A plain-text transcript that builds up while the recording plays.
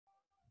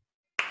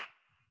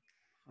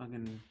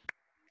Fucking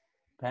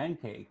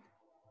pancake.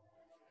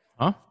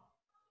 Huh?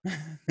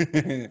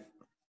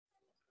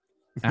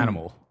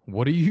 Animal,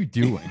 what are you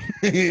doing?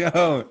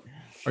 Yo,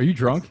 Are you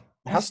drunk?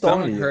 my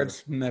stomach hurts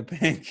from that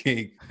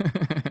pancake.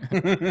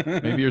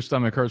 Maybe your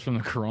stomach hurts from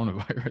the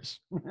coronavirus.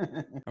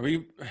 Are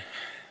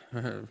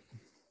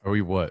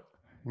we what?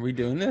 Are we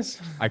doing this?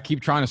 I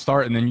keep trying to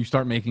start, and then you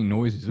start making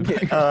noises.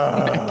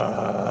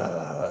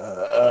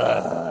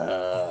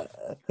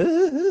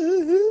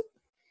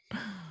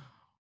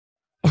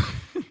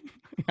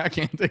 I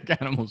can't take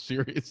Animal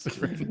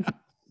seriously right now.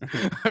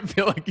 I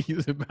feel like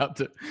he's about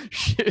to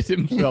shit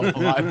himself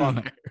live on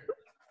there.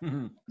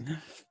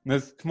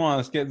 Come on,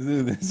 let's get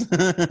through this.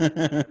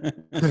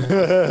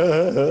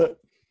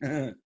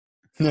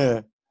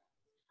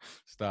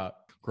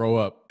 Stop. Grow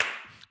up.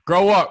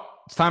 Grow up.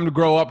 It's time to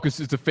grow up because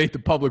it's a Faith the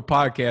Public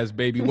podcast,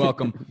 baby.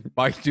 Welcome,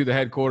 Bike to the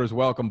headquarters.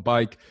 Welcome,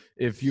 Bike.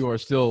 If you are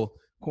still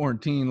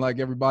quarantined like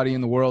everybody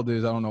in the world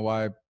is, I don't know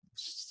why I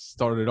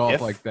started it off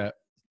like that.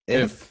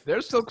 If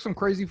there's still some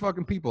crazy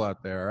fucking people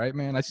out there, right,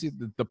 man? I see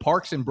the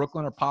parks in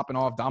Brooklyn are popping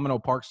off. Domino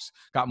Park's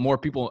got more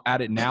people at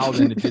it now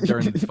than it did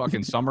during the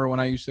fucking summer when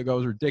I used to go. It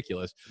was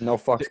ridiculous. No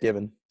fucks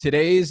given.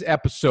 Today's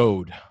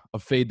episode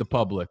of Fade the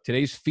Public,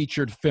 today's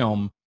featured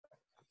film,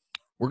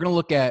 we're going to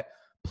look at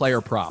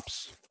player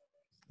props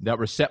that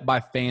were set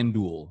by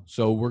FanDuel.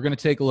 So we're going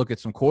to take a look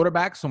at some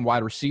quarterbacks, some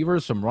wide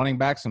receivers, some running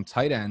backs, some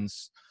tight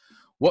ends,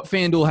 what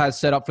FanDuel has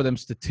set up for them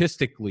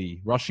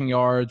statistically, rushing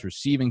yards,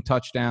 receiving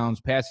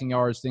touchdowns, passing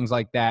yards, things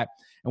like that.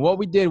 And what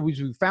we did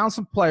was we found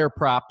some player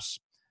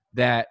props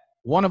that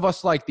one of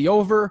us liked the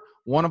over,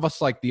 one of us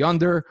liked the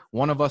under,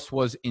 one of us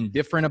was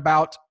indifferent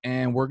about,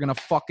 and we're going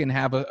to fucking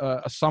have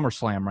a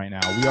SummerSlam right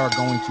now. We are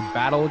going to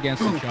battle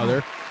against each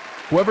other.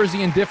 Whoever's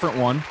the indifferent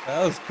one.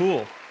 That was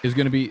cool. Is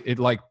going to be, it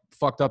like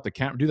fucked up the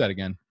camera. Do that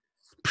again.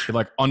 It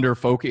like under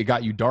focus. It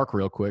got you dark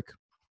real quick.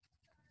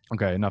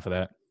 Okay, enough of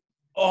that.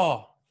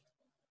 Oh.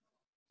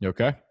 You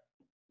okay?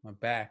 My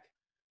back.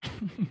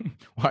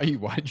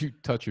 Why'd you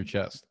touch your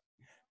chest?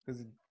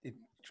 Because it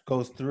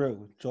goes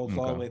through. It jolts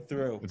all the way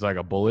through. It's like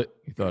a bullet.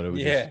 You thought it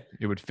would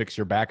it would fix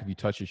your back if you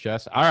touch your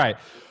chest. All right.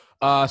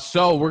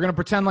 So we're gonna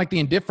pretend like the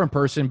indifferent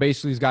person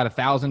basically has got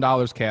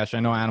 $1,000 cash. I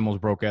know Animal's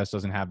broke ass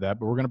doesn't have that,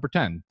 but we're gonna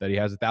pretend that he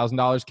has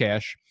 $1,000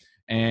 cash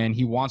and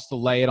he wants to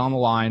lay it on the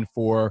line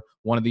for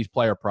one of these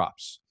player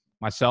props.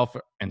 Myself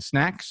and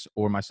Snacks,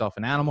 or myself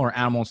and Animal, or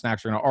Animal and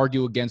Snacks are going to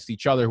argue against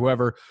each other.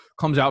 Whoever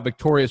comes out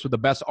victorious with the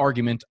best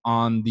argument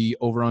on the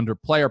over-under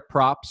player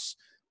props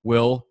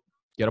will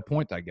get a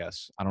point, I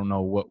guess. I don't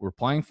know what we're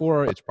playing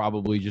for. It's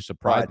probably just a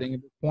pride thing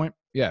at this point.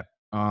 Yeah.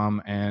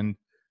 And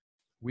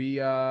we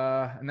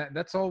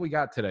that's all we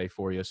got today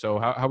for you. So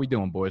how we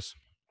doing, boys?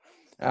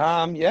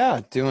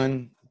 Yeah,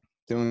 doing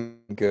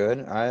good.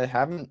 I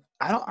haven't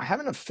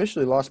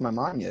officially lost my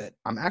mind yet.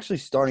 I'm actually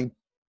starting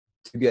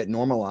to get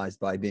normalized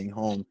by being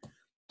home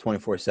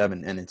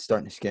 24/7, and it's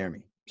starting to scare me.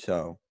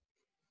 So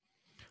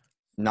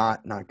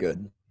not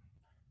good.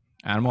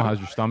 Animal, how's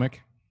your stomach?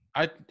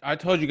 I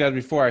told you guys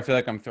before, I feel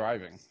like I'm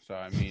thriving. So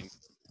I mean,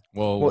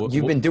 well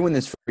you've been doing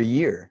this for a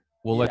year.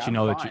 We'll let you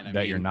know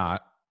that you're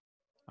not.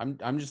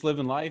 I'm just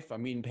living life.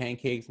 I'm eating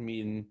pancakes. I'm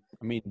eating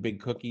big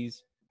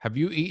cookies. Have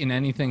you eaten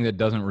anything that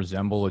doesn't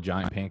resemble a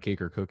giant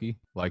pancake or cookie?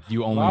 Like, do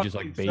you only just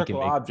like bacon?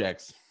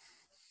 Objects.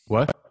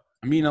 What?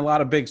 I'm eating a lot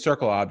of big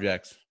circle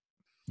objects.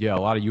 Yeah, a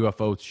lot of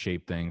UFO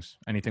shaped things.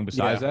 Anything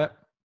besides that?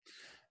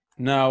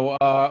 No.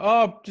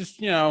 Just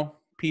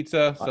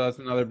pizza. So that's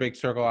another big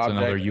circle object.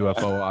 Another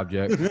UFO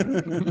object.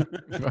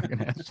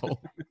 Fucking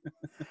asshole.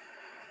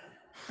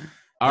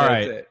 All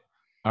right.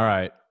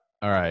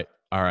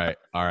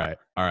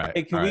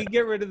 Hey, can we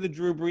get rid of the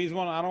Drew Brees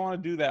one? I don't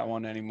want to do that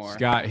one anymore.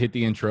 Scott, hit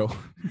the intro.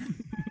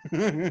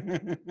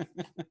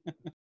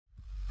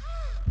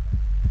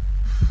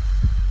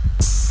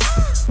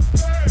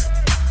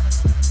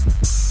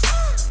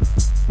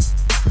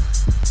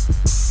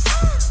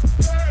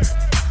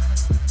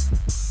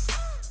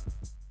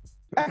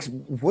 Max,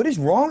 what is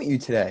wrong with you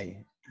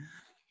today?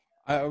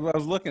 I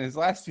was looking his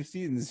last 2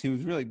 seasons. He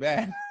was really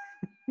bad.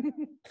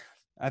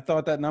 I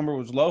thought that number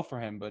was low for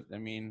him, but I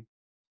mean,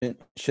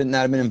 shouldn't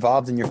that have been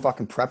involved in your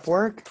fucking prep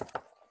work?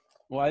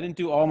 Well, I didn't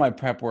do all my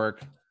prep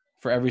work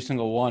for every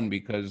single one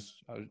because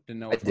I didn't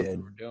know what we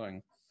were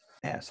doing.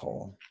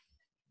 Asshole.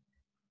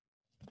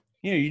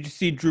 You just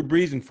see Drew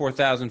Brees in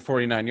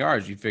 4,049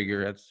 yards. You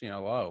figure that's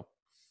low.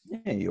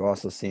 Yeah, you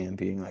also see him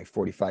being like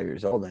 45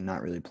 years old and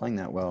not really playing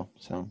that well.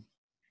 So.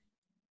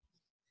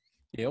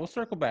 Yeah, we'll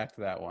circle back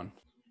to that one.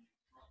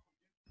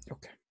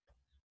 Okay.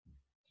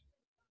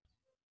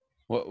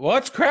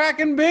 What's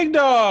cracking, big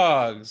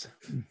dogs?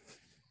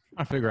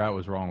 I figure out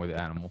what's wrong with the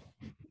Animal.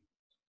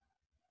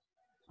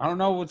 I don't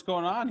know what's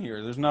going on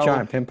here. There's no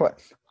trying to pinpoint.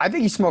 I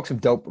think he smoked some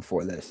dope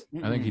before this.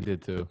 I think he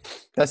did too.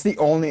 That's the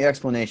only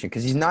explanation,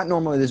 because he's not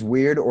normally this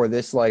weird or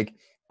this like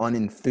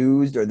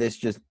unenthused or this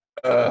just.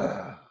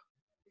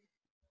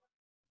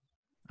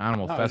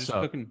 Animal, fess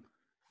up.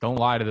 Don't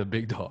lie to the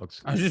big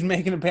dogs. I was just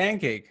making a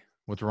pancake.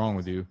 What's wrong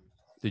with you?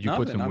 Did you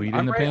Nothing. put some weed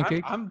in the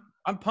pancake?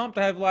 I'm pumped.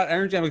 I have a lot of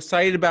energy. I'm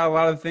excited about a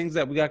lot of things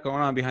that we got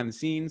going on behind the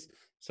scenes.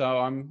 So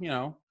I'm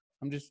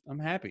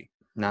happy.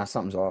 Nah,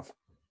 something's off.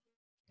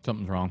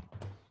 Something's wrong.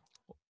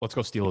 Let's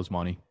go steal his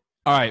money.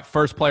 All right,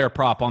 first player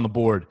prop on the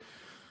board.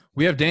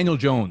 We have Daniel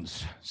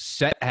Jones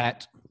set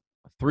at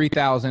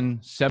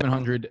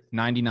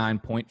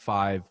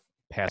 3,799.5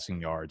 passing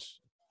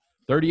yards.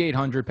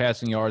 3,800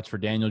 passing yards for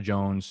Daniel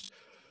Jones.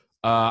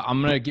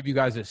 I'm going to give you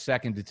guys a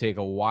second to take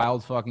a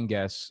wild fucking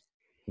guess.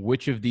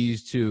 Which of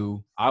these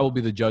two, I will be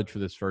the judge for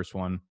this first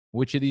one.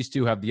 Which of these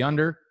two have the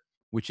under?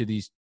 Which of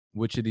these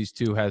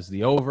two has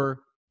the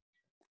over?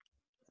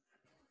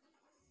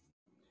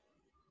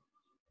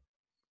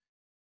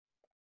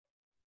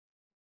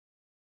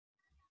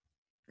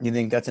 You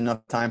think that's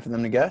enough time for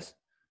them to guess?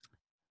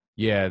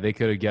 Yeah, they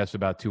could have guessed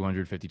about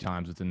 250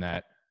 times within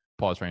that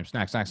pause frame.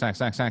 Snacks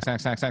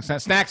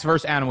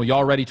versus Animal.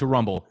 Y'all ready to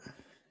rumble?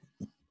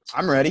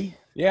 I'm ready.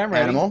 Yeah, I'm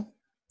ready. Animal.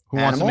 Who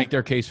wants to make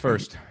their case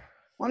first?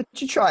 Why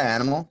don't you try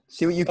Animal?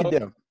 See what you can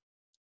do.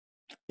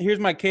 Here's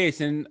my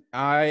case, and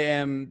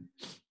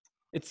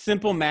it's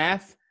simple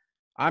math.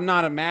 I'm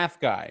not a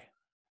math guy,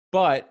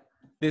 but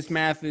this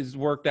math is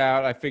worked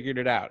out. I figured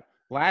it out.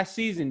 Last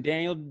season,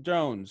 Daniel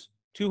Jones,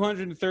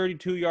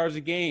 232 yards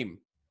a game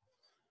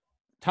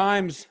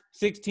times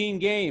 16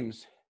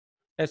 games.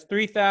 That's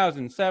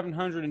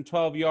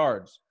 3,712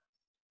 yards.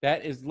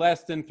 That is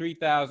less than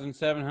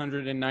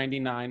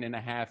 3,799 and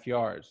a half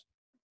yards.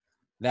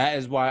 That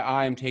is why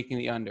I am taking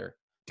the under.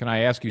 Can I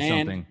ask you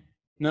something?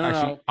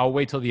 No. I'll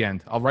wait till the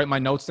end. I'll write my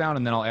notes down,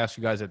 and then I'll ask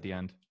you guys at the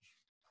end.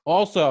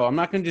 Also, I'm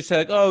not going to just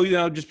say,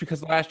 just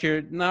because last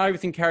year, now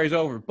everything carries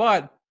over.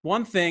 But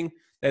one thing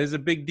that is a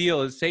big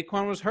deal is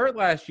Saquon was hurt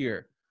last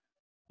year.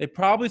 They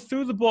probably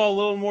threw the ball a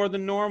little more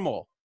than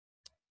normal.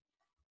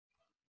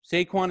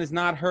 Saquon is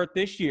not hurt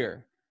this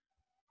year.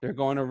 They're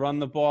going to run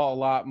the ball a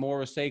lot more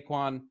with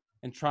Saquon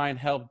and try and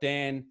help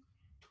Dan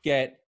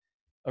get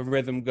a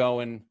rhythm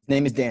going. His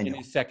name is Daniel.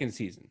 In his second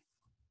season.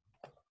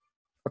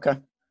 Okay.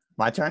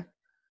 My turn?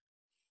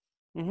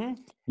 Mm-hmm.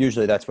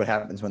 Usually that's what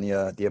happens when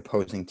the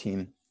opposing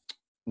team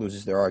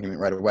loses their argument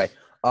right away.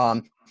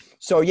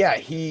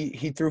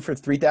 He threw for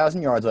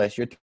 3,000 yards last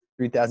year,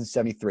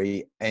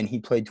 3,073, and he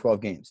played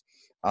 12 games.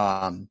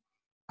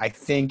 I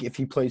think if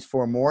he plays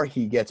 4 more,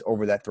 he gets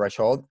over that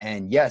threshold.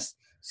 And yes,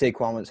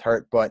 Saquon was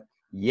hurt, but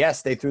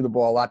yes, they threw the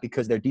ball a lot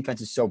because their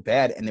defense is so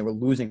bad and they were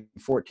losing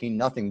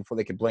 14-0 before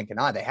they could blink an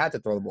eye. They had to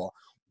throw the ball.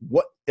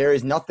 There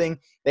is nothing.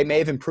 They may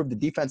have improved the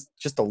defense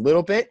just a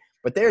little bit,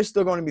 but they're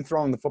still going to be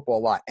throwing the football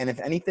a lot. And if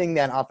anything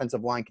that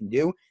offensive line can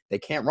do, they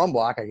can't run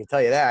block, I can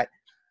tell you that.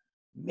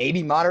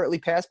 Maybe moderately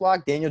pass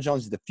block. Daniel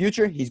Jones is the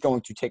future. He's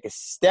going to take a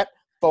step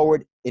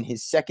forward in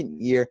his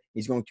second year.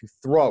 He's going to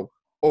throw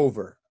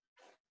over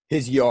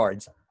his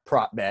yards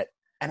prop bet.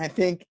 And I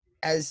think,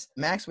 as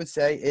Max would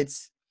say,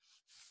 it's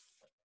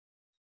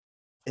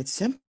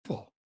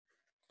simple.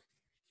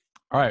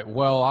 All right.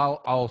 Well,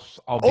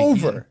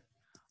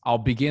 I'll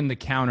begin the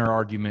counter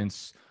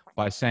arguments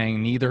by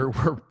saying neither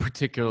were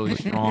particularly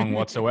strong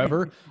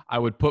whatsoever. I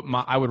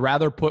would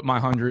rather put my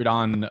 100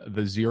 on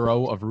the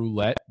 0 of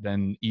roulette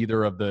than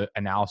either of the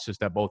analysis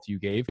that both you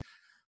gave.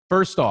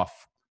 First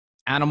off,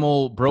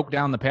 Animal broke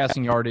down the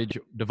passing yardage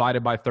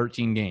divided by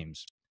 13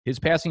 games. His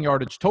passing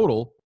yardage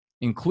total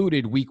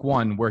included week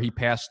 1 where he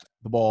passed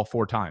the ball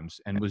 4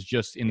 times and was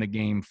just in the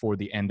game for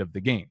the end of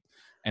the game.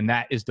 And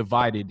that is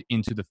divided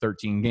into the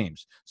 13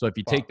 games. So if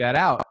you take that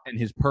out and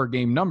his per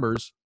game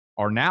numbers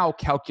are now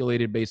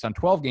calculated based on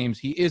 12 games,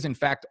 he is in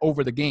fact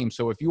over the game.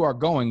 So if you are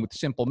going with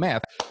simple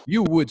math,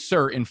 you would,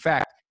 sir, in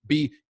fact,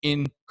 be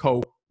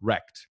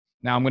incorrect.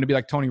 Now I'm going to be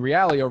like Tony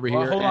Reale over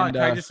here. Hold on.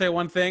 Can I just say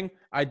one thing?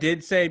 I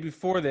did say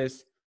before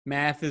this,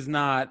 math is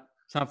not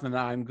something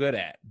that I'm good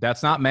at.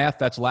 That's not math.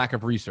 That's lack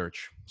of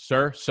research,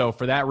 sir. So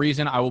for that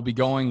reason, I will be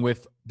going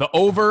with the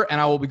over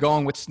and I will be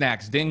going with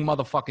snacks. Ding,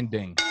 motherfucking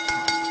ding.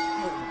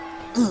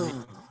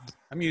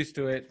 I'm used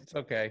to it. It's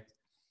okay.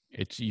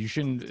 You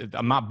shouldn't.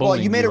 I'm not bullying.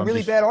 Well, you made a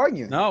really bad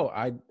argument. No,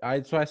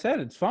 that's what I said.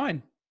 It's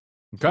fine.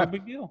 Okay. No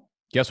big deal.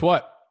 Guess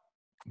what?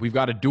 We've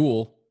got a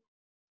duel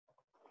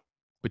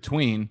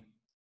between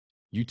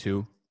you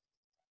two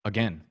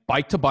again.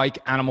 Bike to bike,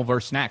 Animal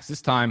versus Snacks.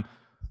 This time,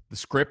 the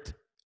script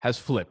has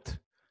flipped.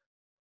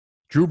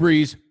 Drew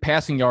Brees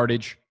passing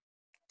yardage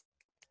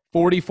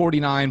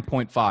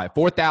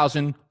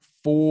 4,049.5.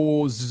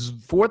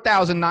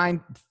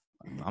 4,009.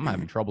 I'm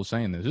having trouble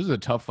saying this. This is a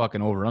tough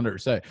fucking over-under to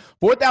say.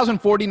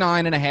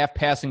 4,049.5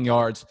 passing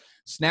yards.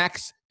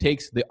 Snacks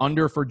takes the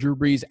under for Drew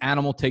Brees.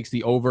 Animal takes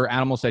the over.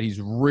 Animal said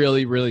he's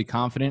really, really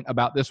confident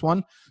about this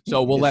one.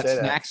 So we'll let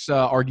Snacks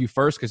argue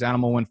first because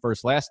Animal went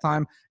first last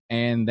time.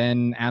 And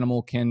then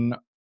Animal can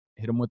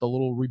hit him with a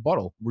little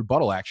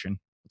rebuttal action.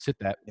 Let's hit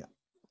that. Yeah.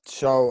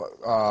 So,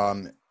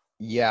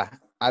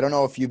 I don't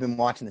know if you've been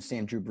watching the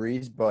same Drew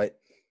Brees, but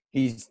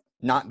he's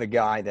not the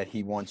guy that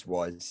he once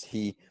was.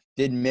 He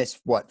did miss,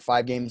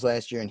 5 games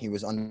last year, and he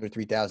was under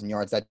 3,000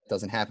 yards. That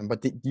doesn't happen.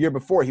 But the year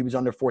before, he was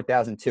under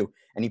 4,002,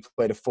 and he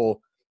played a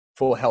full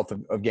health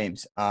of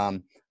games.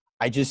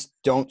 I just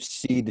don't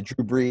see the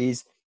Drew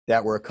Brees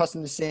that we're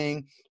accustomed to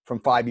seeing from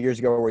 5 years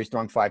ago where he's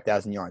throwing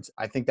 5,000 yards.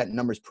 I think that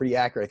number is pretty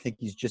accurate. I think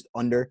he's just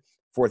under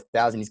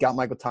 4,000. He's got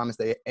Michael Thomas.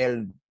 They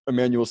added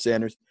Emmanuel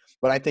Sanders.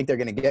 But I think they're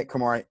going to get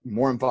Kamara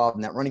more involved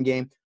in that running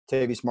game.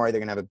 Tavius Murray,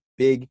 they're going to have a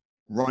big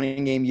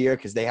running game year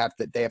because they have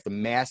to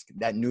mask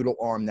that noodle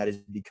arm that is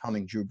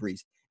becoming Drew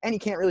Brees. And he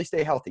can't really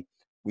stay healthy.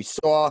 We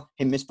saw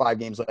him miss 5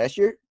 games last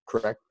year.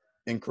 Correct?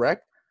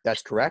 Incorrect?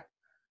 That's correct.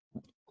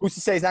 Who's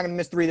to say he's not going to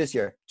miss 3 this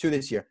year, 2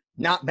 this year?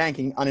 Not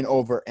banking on an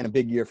over and a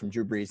big year from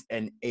Drew Brees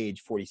and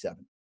age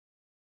 47.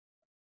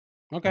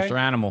 Okay. Mr.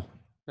 Animal.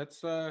 That's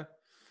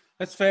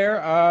fair.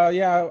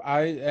 Yeah,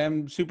 I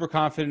am super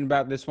confident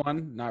about this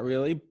one. Not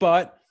really,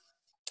 but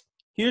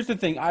here's the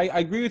thing. I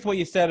agree with what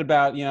you said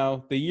about,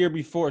 the year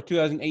before,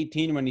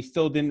 2018, when he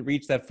still didn't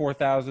reach that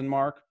 4,000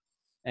 mark,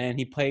 and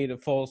he played a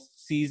full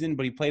season,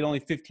 but he played only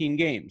 15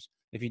 games.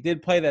 If he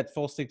did play that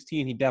full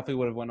 16, he definitely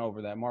would have went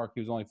over that mark. He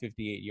was only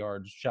 58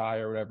 yards shy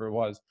or whatever it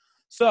was.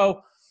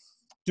 So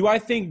do I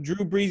think Drew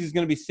Brees is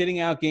going to be sitting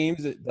out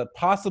games,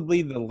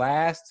 possibly the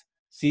last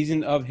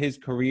season of his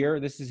career?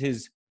 This is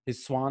his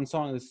swan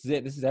song. This is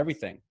it. This is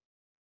everything.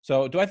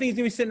 So do I think he's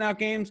going to be sitting out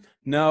games?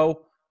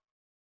 No.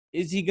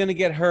 Is he going to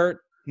get hurt?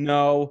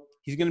 No.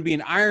 He's going to be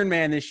an Iron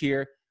Man this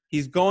year.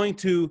 He's going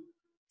to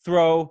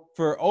throw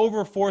for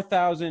over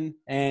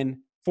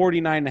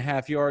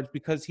 4,049.5 yards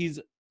because he's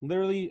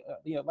literally,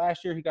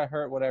 last year he got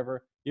hurt,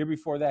 whatever. Year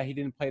before that, he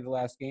didn't play the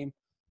last game.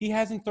 He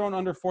hasn't thrown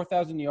under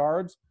 4,000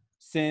 yards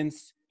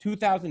since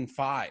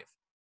 2005.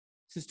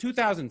 Since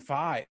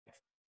 2005.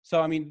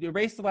 So,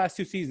 erase the last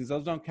 2 seasons.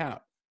 Those don't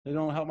count. They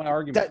don't help my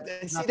argument.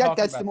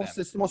 That's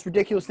the most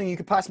ridiculous thing you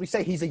could possibly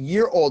say. He's a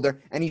year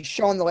older, and he's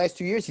shown the last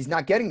 2 years he's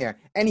not getting there,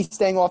 and he's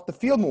staying off the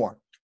field more.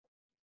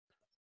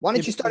 Why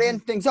don't you start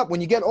adding things up?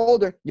 When you get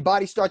older, your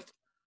body starts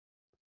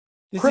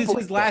This is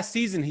his last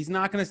season. He's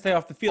not going to stay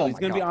off the field. He's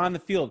going to be on the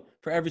field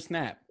for every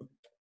snap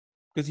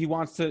because he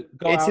wants to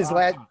go out. It's his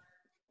last.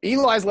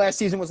 Eli's last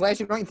season was last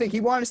year. Don't you think he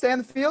wanted to stay on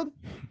the field?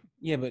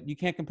 Yeah, but you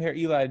can't compare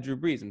Eli to Drew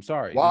Brees. I'm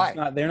sorry. Why?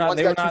 They were not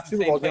in the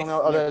same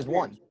places.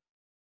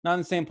 Not in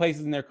the same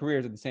places in their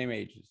careers at the same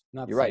ages.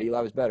 You're right.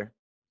 Eli was better.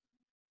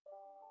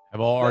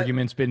 Have all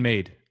arguments been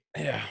made?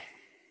 Yeah.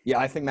 Yeah,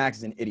 I think Max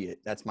is an idiot.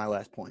 That's my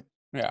last point.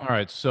 Yeah. All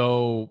right.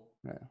 So,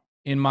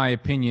 in my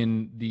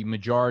opinion, the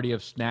majority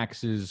of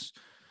Snacks'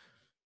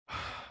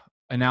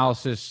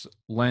 analysis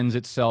lends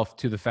itself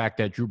to the fact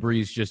that Drew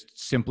Brees just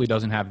simply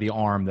doesn't have the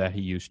arm that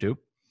he used to,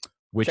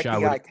 which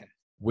I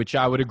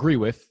would agree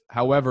with.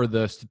 However,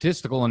 the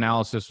statistical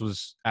analysis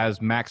was,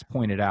 as Max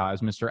pointed out,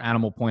 as Mr.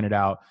 Animal pointed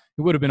out,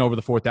 he would have been over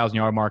the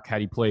 4,000-yard mark had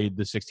he played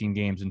the 16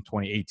 games in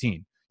 2018.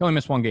 He only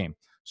missed 1 game.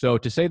 So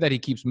to say that he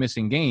keeps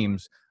missing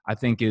games, I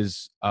think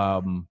is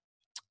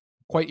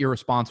quite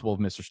irresponsible of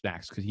Mr.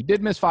 Snacks because he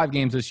did miss 5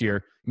 games this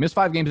year. He missed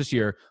 5 games this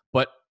year,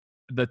 but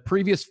the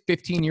previous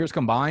 15 years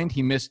combined,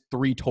 he missed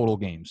 3 total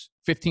games.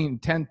 15,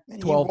 10,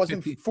 12, he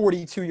wasn't 15.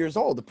 42 years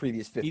old the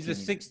previous 15. He's a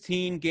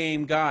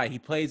 16-game guy. He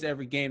plays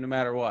every game no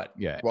matter what.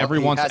 Yeah, well, every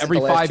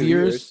 5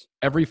 years,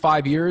 every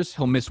 5 years,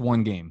 he'll miss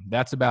 1 game.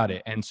 That's about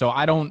it. And so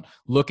I don't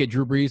look at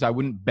Drew Brees. I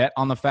wouldn't bet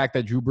on the fact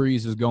that Drew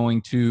Brees is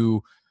going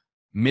to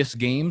miss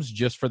games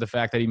just for the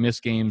fact that he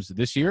missed games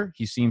this year.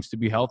 He seems to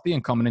be healthy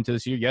and coming into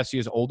this year. Yes, he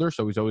is older,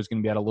 so he's always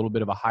going to be at a little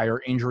bit of a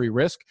higher injury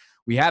risk.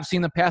 We have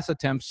seen the pass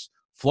attempts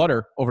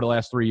flutter over the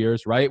last 3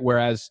 years, right?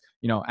 Whereas,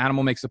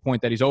 Animal makes the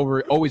point that he's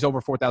always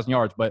over 4,000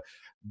 yards, but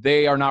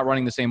they are not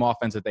running the same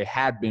offense that they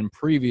had been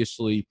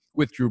previously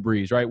with Drew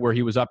Brees, right? Where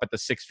he was up at the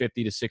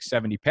 650 to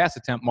 670 pass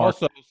attempt mark.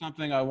 Also,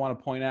 something I want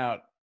to point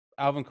out,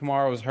 Alvin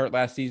Kamara was hurt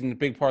last season. A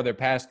big part of their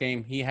pass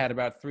game. He had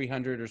about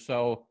 300 or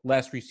so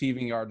less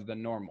receiving yards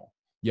than normal.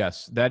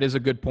 Yes, that is a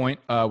good point,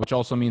 which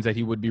also means that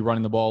he would be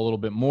running the ball a little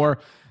bit more.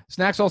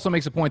 Snacks also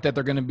makes a point that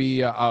they're going to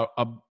be a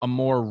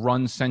more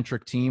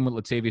run-centric team with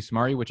Latavius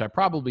Murray, which I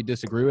probably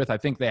disagree with. I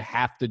think they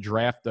have to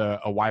draft a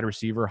wide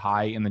receiver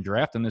high in the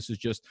draft, and this is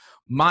just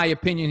my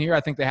opinion here. I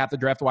think they have to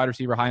draft a wide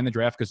receiver high in the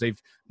draft because they've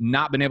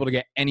not been able to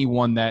get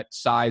anyone that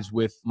sides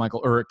with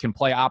Michael or can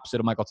play opposite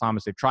of Michael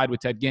Thomas. They've tried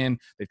with Ted Ginn.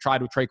 They've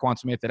tried with Traquan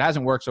Smith. It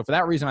hasn't worked. So for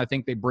that reason, I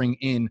think they bring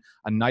in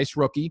a nice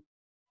rookie.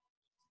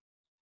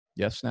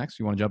 Yes, Snacks,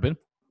 you want to jump in?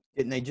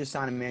 Didn't they just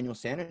sign Emmanuel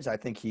Sanders? I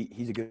think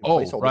he's a good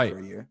placeholder for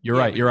a year. You're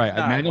right.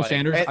 Emmanuel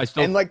Sanders.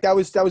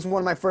 That was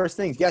one of my first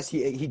things. Yes,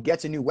 he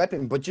gets a new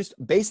weapon, but just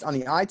based on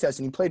the eye test,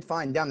 and he played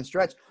fine down the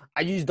stretch.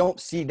 I just don't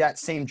see that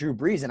same Drew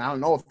Brees, and I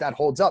don't know if that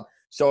holds up.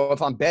 So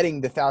if I'm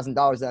betting the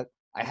 $1,000 that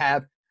I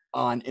have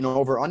on an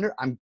over/under,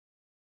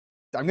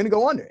 I'm going to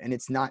go under, and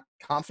it's not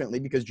confidently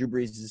because Drew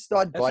Brees is a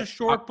stud. That's a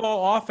short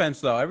ball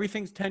offense, though.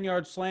 Everything's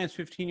 10-yard slants,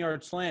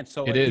 15-yard slants.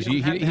 So it is.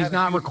 He's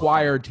not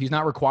required. He's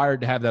not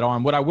required to have that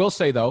arm. What I will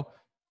say, though,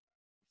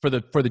 for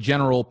the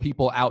general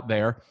people out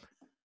there,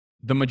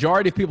 the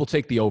majority of people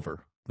take the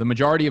over. The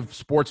majority of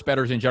sports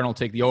bettors in general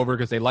take the over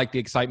because they like the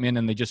excitement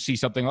and they just see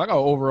something like,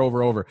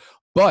 over.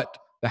 But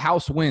the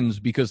house wins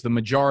because the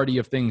majority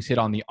of things hit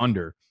on the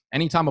under.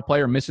 Anytime a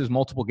player misses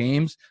multiple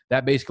games,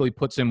 that basically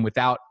puts him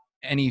without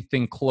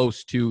anything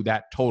close to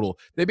that total.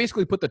 They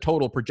basically put the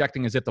total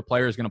projecting as if the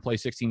player is going to play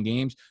 16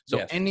 games.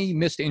 So any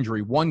missed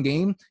injury, one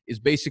game, is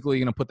basically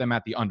going to put them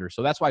at the under.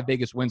 So that's why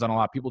Vegas wins on a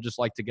lot. People just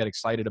like to get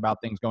excited about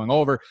things going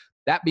over.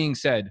 That being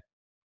said,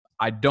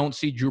 I don't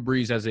see Drew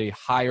Brees as a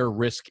higher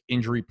risk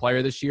injury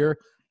player this year.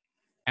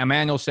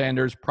 Emmanuel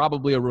Sanders,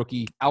 probably a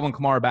rookie. Alvin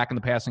Kamara back in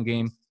the passing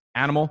game.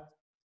 Animal,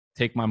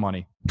 take my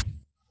money.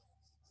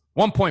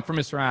 1 point for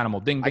Mr.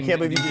 Animal. Ding, ding. I can't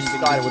believe you just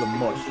started with a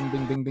mush. Ding,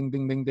 ding, ding, ding,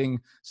 ding, ding, ding.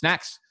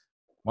 Snacks,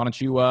 why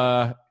don't you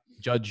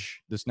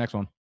judge this next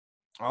one?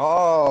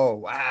 Oh,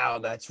 wow.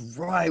 That's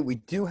right. We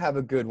do have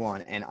a good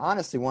one. And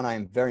honestly, one I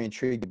am very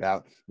intrigued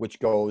about, which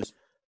goes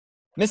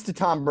Mr.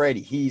 Tom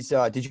Brady. He's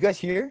did you guys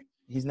hear?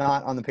 He's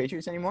not on the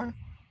Patriots anymore?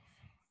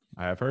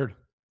 I have heard.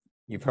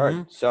 You've heard.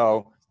 Mm-hmm.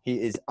 So he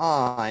is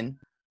on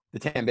the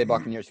Tampa Bay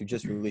Buccaneers, who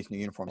just released new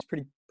uniforms.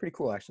 Pretty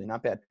cool, actually.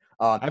 Not bad.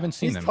 I haven't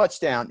seen them.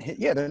 Touchdown.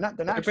 Yeah, they're not.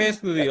 They're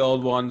basically the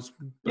old ones.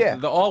 Yeah,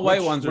 the all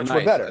white ones are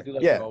nice. Better.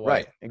 Yeah,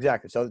 right.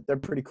 Exactly. So they're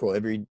pretty cool.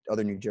 Every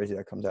other New Jersey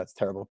that comes out is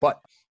terrible.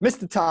 But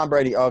Mr. Tom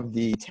Brady of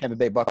the Tampa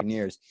Bay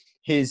Buccaneers,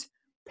 his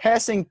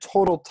passing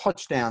total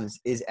touchdowns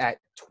is at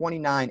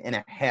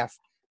 29.5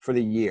 for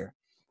the year.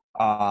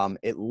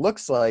 It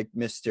looks like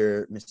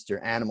Mr.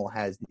 Animal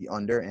has the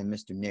under and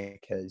Mr.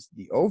 Nick has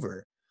the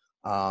over.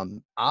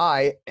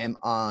 I am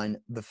on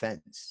the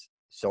fence,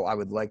 so I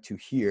would like to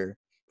hear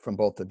from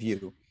both of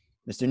you.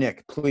 Mr.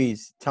 Nick,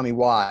 please tell me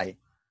why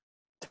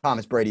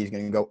Thomas Brady is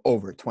going to go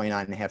over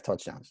 29.5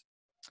 touchdowns.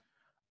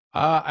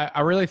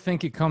 I really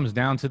think it comes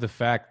down to the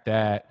fact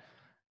that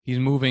he's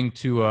moving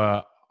to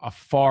a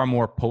far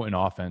more potent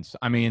offense.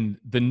 I mean,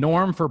 the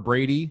norm for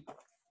Brady,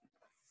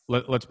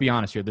 let's be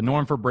honest here, the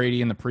norm for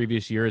Brady in the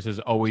previous years has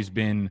always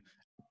been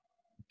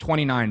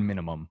 29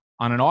 minimum.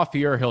 On an off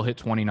year, he'll hit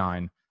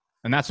 29,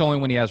 and that's only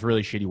when he has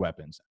really shitty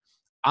weapons.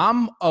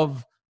 I'm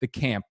of the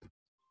camp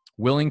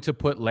willing to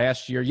put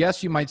last year.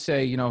 Yes, you might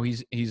say,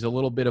 he's a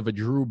little bit of a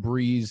Drew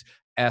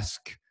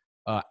Brees-esque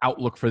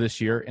outlook for this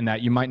year in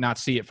that you might not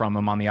see it from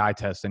him on the eye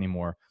test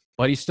anymore.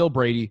 But he's still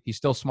Brady. He's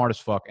still smart as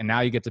fuck. And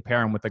now you get to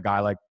pair him with a guy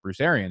like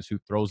Bruce Arians, who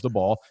throws the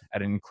ball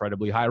at an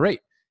incredibly high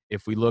rate.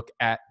 If we look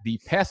at the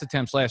pass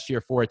attempts last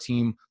year for a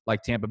team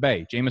like Tampa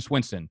Bay, Jameis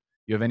Winston,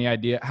 you have any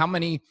idea how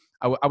many?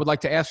 I would like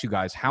to ask you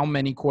guys, how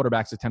many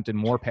quarterbacks attempted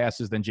more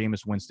passes than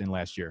Jameis Winston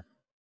last year?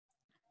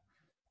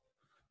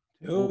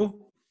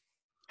 2.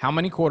 How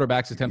many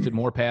quarterbacks attempted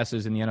more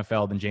passes in the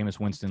NFL than Jameis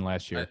Winston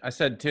last year? I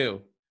said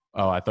 2.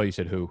 Oh, I thought you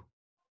said who?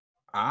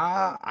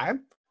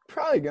 I'm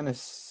probably going to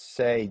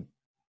say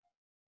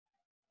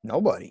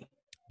nobody.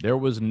 There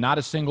was not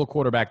a single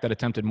quarterback that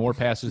attempted more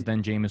passes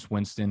than Jameis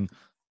Winston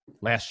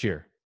last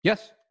year.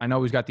 Yes, I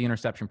know he's got the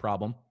interception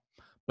problem,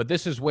 but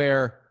this is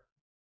where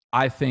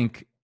I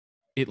think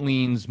it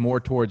leans more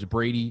towards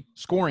Brady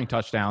scoring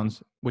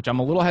touchdowns, which I'm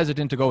a little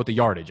hesitant to go with the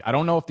yardage. I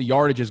don't know if the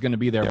yardage is going to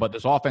be there, but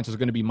this offense is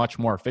going to be much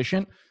more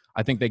efficient.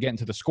 I think they get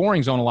into the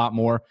scoring zone a lot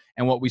more.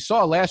 And what we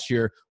saw last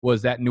year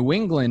was that New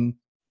England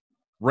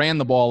ran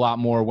the ball a lot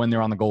more when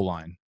they're on the goal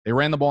line. They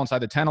ran the ball inside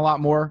the 10 a lot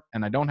more,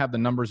 and I don't have the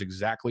numbers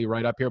exactly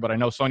right up here, but I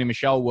know Sonny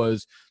Michel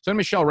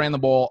ran the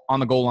ball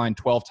on the goal line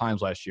 12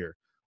 times last year.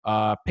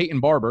 Peyton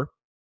Barber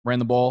ran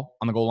the ball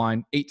on the goal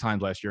line 8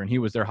 times last year, and he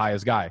was their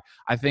highest guy.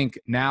 I think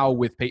now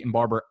with Peyton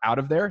Barber out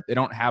of there, they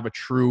don't have a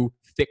true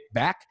thick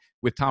back.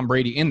 With Tom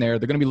Brady in there,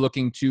 they're going to be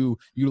looking to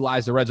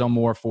utilize the red zone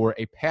more for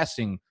a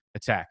passing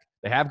attack.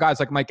 They have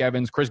guys like Mike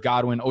Evans, Chris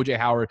Godwin, O.J.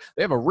 Howard.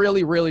 They have a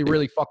really, really,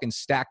 really fucking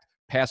stacked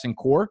passing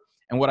core.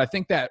 And what I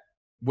think that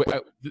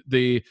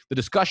the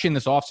discussion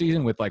this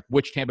offseason with like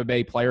which Tampa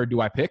Bay player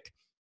do I pick,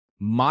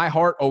 my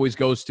heart always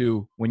goes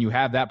to when you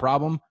have that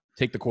problem,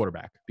 take the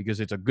quarterback because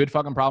it's a good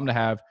fucking problem to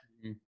have.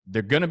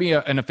 They're going to be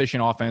an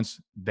efficient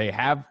offense. They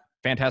have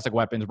fantastic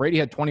weapons. Brady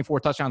had 24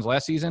 touchdowns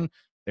last season.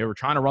 They were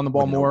trying to run the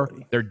ball more.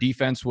 Their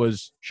defense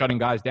was shutting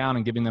guys down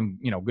and giving them,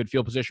 good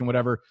field position,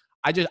 whatever.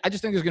 I just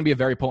think there's going to be a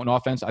very potent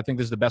offense. I think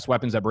this is the best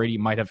weapons that Brady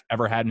might have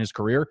ever had in his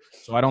career.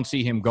 So I don't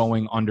see him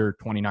going under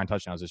 29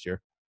 touchdowns this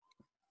year.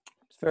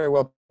 It's very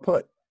well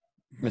put,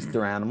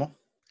 Mr. Animal.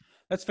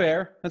 That's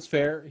fair.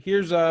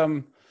 Here's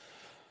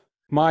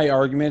my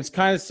argument. It's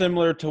kind of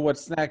similar to what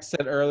Snack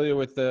said earlier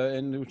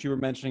and what you were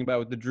mentioning about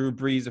with the Drew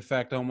Brees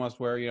effect almost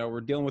where,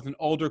 we're dealing with an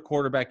older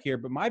quarterback here.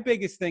 But my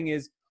biggest thing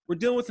is we're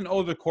dealing with an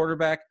older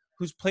quarterback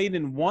who's played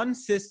in one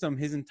system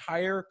his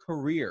entire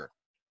career.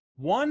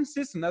 One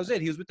system. That was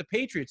it. He was with the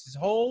Patriots his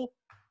whole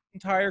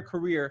entire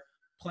career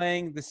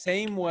playing the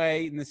same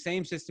way in the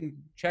same system,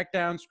 check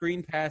down,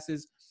 screen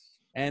passes.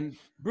 And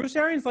Bruce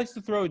Arians likes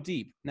to throw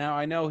deep. Now,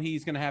 I know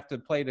he's going to have to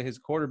play to his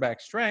quarterback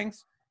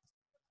strengths,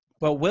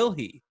 but will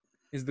he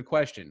is the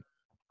question.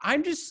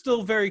 I'm just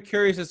still very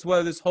curious as to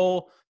whether this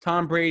whole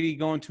Tom Brady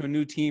going to a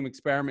new team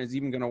experiment is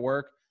even going to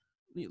work.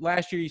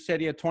 Last year, you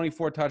said he had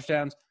 24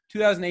 touchdowns.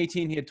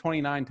 2018, he had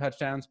 29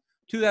 touchdowns.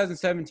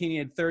 2017, he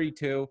had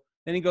 32.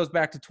 Then he goes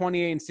back to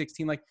 28 and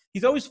 16. Like,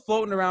 he's always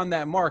floating around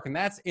that mark, and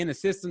that's in a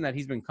system that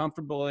he's been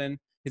comfortable in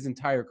his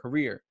entire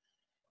career.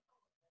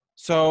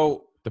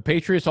 So The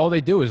Patriots, all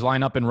they do is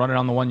line up and run it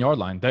on the 1 yard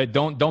line. They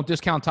don't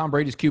discount Tom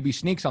Brady's QB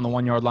sneaks on the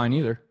 1 yard line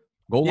either.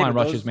 Goal line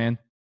rushes, man.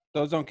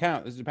 Those don't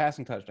count. Those are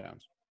passing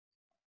touchdowns.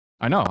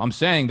 I know. I'm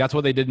saying that's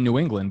what they did in New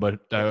England,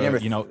 but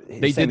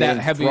they did that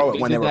heavy.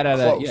 When they were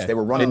close. They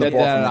were running the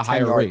ball from the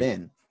 10-yard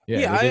in.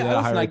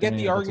 I get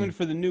the argument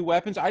for the new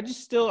weapons. I'm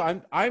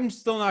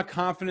still not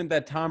confident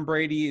that Tom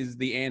Brady is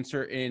the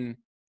answer in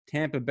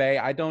Tampa Bay.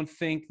 I don't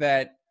think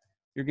that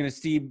you're going to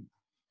see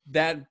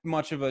that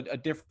much of a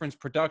difference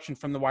production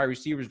from the wide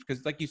receivers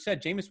because, like you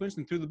said, Jameis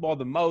Winston threw the ball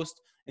the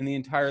most in the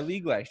entire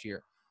league last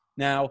year.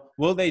 Now,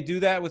 will they do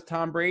that with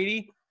Tom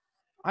Brady?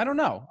 I don't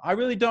know. I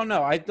really don't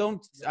know. I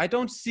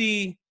don't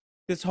see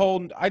this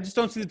whole – I just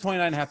don't see the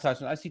 29.5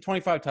 touchdowns. I see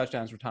 25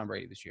 touchdowns for Tom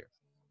Brady this year.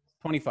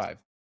 25.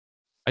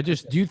 Do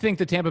you think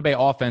the Tampa Bay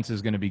offense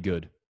is going to be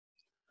good?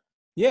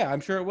 Yeah,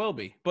 I'm sure it will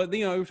be. But,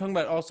 we're talking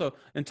about also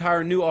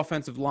entire new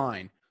offensive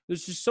line.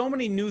 There's just so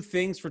many new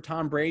things for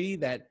Tom Brady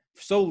that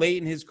so late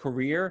in his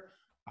career,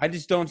 I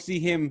just don't see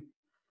him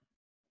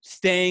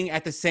staying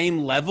at the same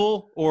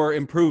level or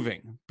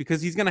improving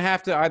because he's going to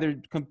have to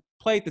either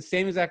play at the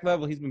same exact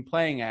level he's been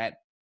playing at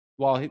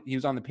while he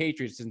was on the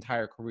Patriots his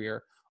entire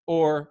career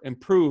or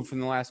improve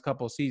from the last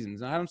couple of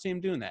seasons. And I don't see him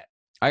doing that.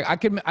 I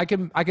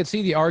could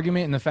see the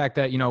argument in the fact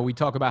that, we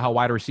talk about how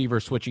wide receiver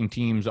switching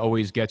teams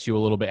always gets you a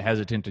little bit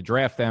hesitant to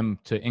draft them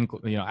to,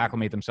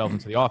 acclimate themselves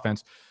into the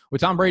offense. With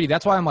Tom Brady,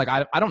 that's why I'm like,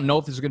 I don't know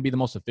if this is going to be the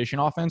most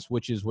efficient offense,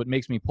 which is what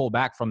makes me pull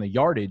back from the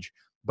yardage.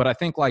 But I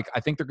think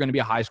they're going to be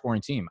a high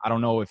scoring team. I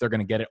don't know if they're going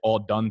to get it all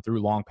done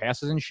through long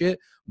passes and shit,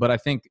 but I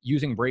think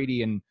using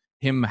Brady and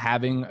him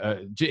having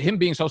him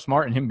being so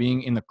smart and him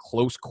being in the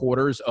close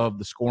quarters of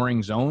the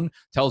scoring zone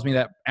tells me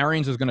that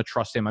Arians is going to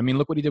trust him. I mean,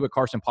 look what he did with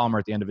Carson Palmer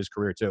at the end of his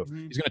career too.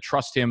 Mm-hmm. He's going to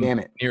trust him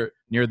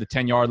near the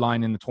 10-yard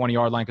line and the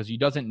 20-yard line because he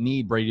doesn't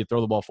need Brady to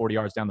throw the ball 40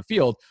 yards down the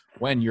field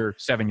when you're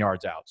 7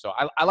 yards out. So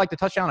I like the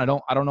touchdown. I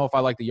don't know if I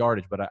like the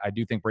yardage, but I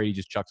do think Brady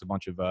just chucks a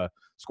bunch of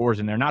scores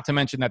in there. Not to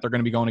mention that they're going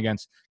to be going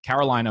against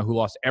Carolina, who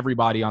lost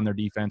everybody on their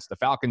defense. The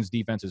Falcons'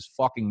 defense is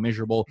fucking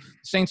miserable. The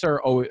Saints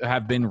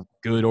have been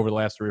good over the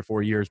last 3 or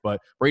 4 years, but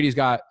Brady's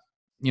got,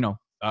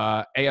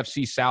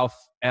 AFC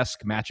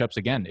South-esque matchups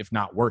again, if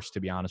not worse,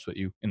 to be honest with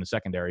you, in the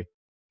secondary.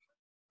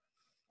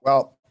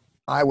 Well,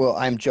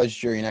 I'm judge,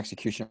 jury, and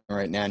execution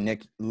right now.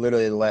 Nick,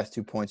 literally the last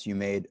 2 points you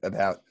made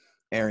about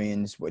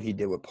Arians, what he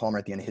did with Palmer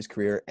at the end of his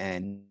career,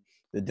 and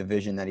the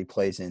division that he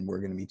plays in were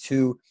going to be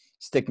 2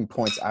 sticking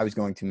points I was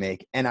going to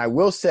make. And I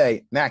will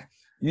say, Mac,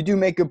 you do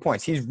make good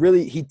points.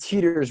 He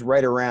teeters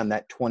right around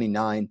that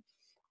 29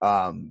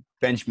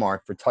 benchmark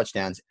for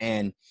touchdowns.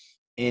 And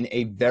in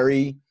a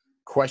very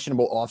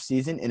questionable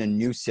offseason in a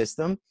new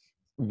system,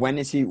 when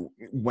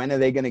are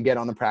they going to get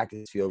on the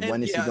practice field?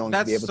 When is he going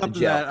to be able to gel? That's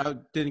something that I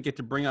didn't get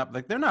to bring up.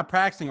 Like, they're not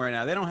practicing right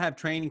now. They don't have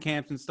training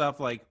camps and stuff.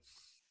 Like,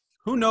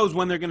 who knows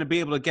when they're going to be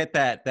able to get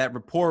that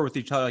rapport with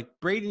each other? Like,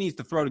 Brady needs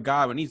to throw to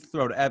Godwin, needs to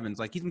throw to Evans.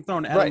 Like, he's been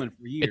throwing to Edelman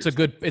for years.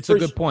 It's a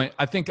good point.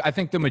 I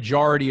think the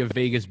majority of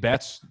Vegas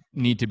bets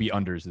need to be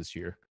unders this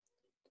year.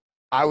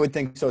 I would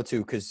think so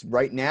too, because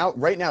right now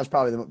is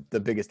probably the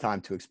biggest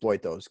time to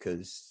exploit those.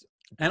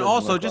 And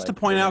also, just to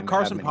point out,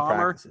 Carson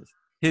Palmer,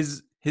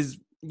 his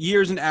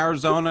years in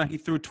Arizona, he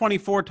threw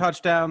 24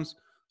 touchdowns,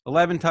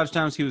 11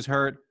 touchdowns. He was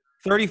hurt.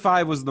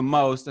 35 was the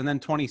most, and then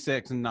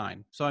 26 and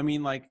 9. So I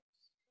mean, like,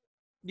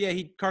 yeah,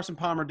 Carson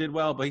Palmer did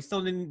well, but he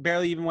still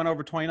barely even went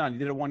over 29. He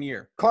did it 1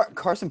 year.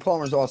 Carson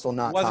Palmer's also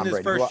not. It wasn't Tom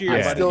his Brady. first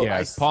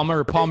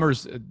year.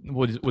 Palmer's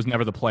was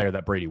never the player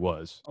that Brady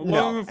was. It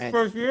wasn't his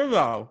first year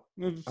though.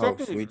 Oh,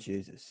 sweet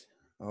Jesus!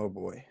 Oh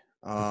boy.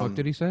 What the fuck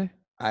did he say?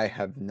 I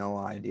have no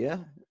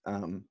idea.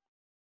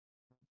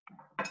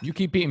 You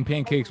keep eating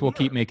pancakes, we'll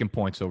keep making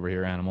points over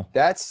here, Animal.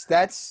 That's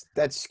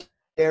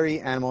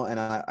scary, Animal, and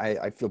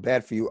I feel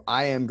bad for you.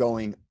 I am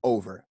going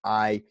over.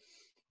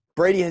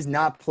 Brady has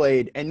not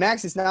played, and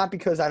Max, it's not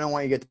because I don't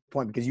want you to get to the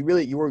point, because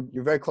you're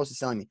very close to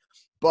selling me.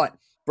 But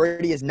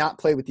Brady has not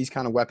played with these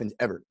kind of weapons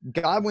ever.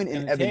 Godwin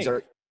and Evans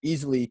are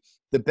easily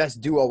the best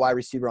duo wide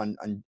receiver on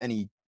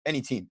any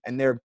team, and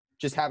they're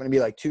just happen to be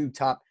like 2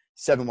 top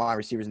 7 wide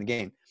receivers in the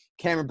game.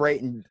 Cameron Brate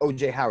and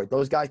O.J. Howard,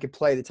 those guys could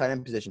play the tight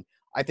end position.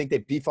 I think they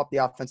beef up the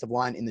offensive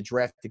line in the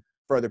draft to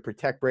further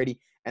protect Brady,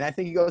 and I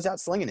think he goes out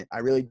slinging it. I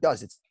really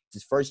does. It's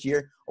his first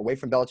year away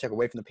from Belichick,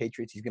 away from the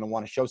Patriots. He's going to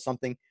want to show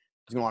something.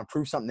 He's going to want to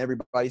prove something to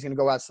everybody. He's going to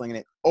go out slinging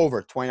it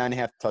over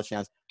 29.5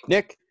 touchdowns.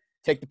 Nick,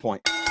 take the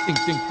point. Ding,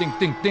 ding, ding,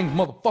 ding, ding,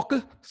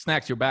 motherfucker.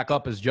 Snacks, you're back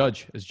up as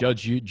judge,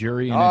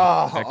 jury, and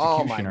executioner.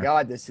 Oh, my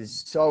God. This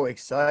is so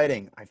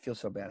exciting. I feel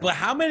so bad. But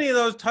how many of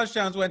those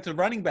touchdowns went to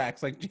running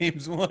backs like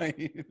James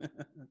White?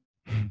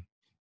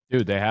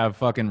 Dude, they have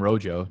fucking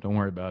Rojo. Don't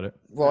worry about it.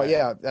 Well,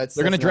 yeah. They're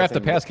going to draft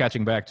the pass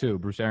catching back, too.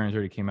 Bruce Arians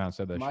already came out and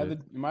said that shit.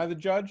 Am I the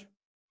judge?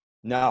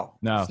 No.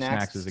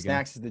 Snacks is the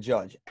Snacks is the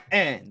judge.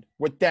 And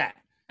with that,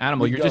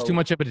 Animal, you're just too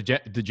much of a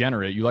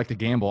degenerate. You like to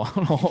gamble. I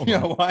don't know.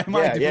 Yeah, why am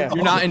I? Yeah.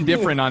 You're not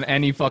indifferent on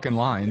any fucking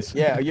lines.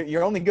 Yeah,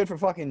 you're only good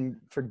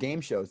for game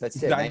shows.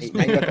 That's it. Now you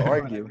have to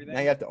argue.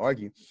 Now you have to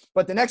argue.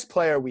 But the next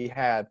player we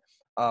have,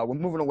 we're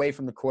moving away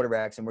from the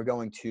quarterbacks, and we're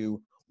going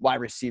to wide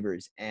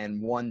receivers,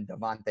 and one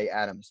Davante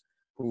Adams,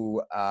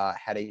 who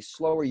had a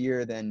slower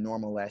year than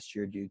normal last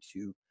year due to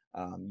you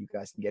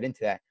guys can get into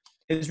that.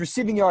 His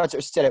receiving yards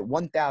are set at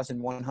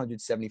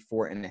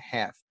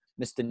 1,174.5.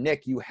 Mr.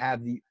 Nick, you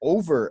have the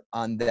over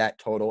on that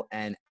total,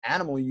 and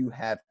Animal, you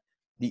have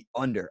the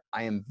under.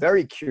 I am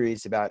very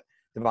curious about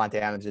Davante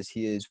Adams, as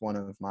he is one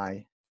of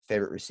my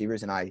favorite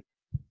receivers, and I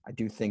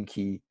do think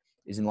he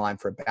is in line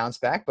for a bounce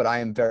back, but I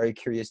am very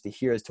curious to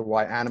hear as to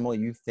why, Animal,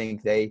 you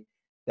think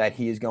that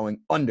he is going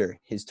under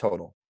his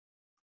total.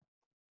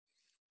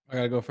 I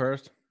got to go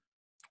first?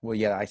 Well,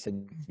 yeah, I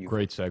said you.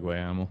 Great segue,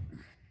 Animal.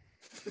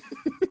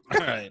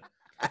 All right.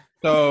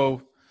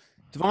 So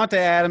Davante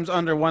Adams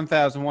under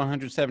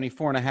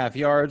 1,174.5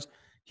 yards.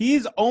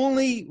 He's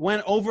only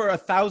went over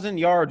 1,000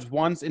 yards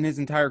once in his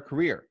entire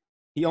career.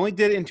 He only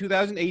did it in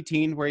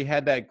 2018, where he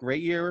had that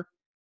great year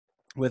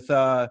with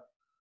Aaron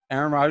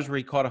Rodgers, where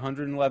he caught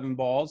 111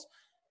 balls.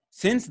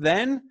 Since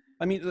then,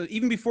 I mean,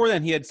 even before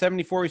then, he had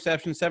 74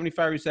 receptions,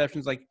 75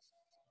 receptions, like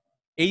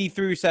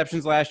 83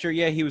 receptions last year.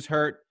 Yeah, he was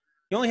hurt.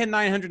 He only had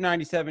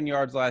 997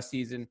 yards last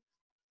season.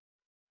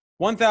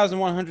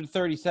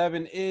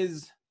 1,137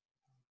 is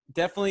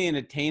definitely an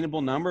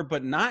attainable number,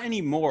 but not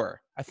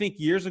anymore. I think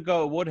years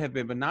ago it would have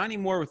been, but not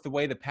anymore with the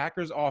way the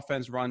Packers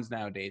offense runs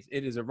nowadays.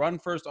 It is a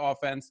run-first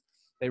offense.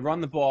 They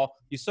run the ball.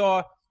 You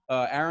saw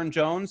Aaron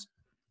Jones.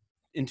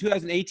 In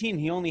 2018,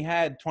 he only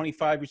had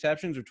 25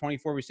 receptions or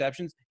 24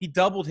 receptions. He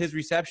doubled his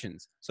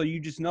receptions. So you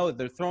just know that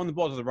they're throwing the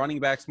ball to the running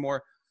backs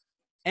more.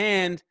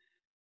 And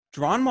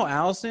Geronimo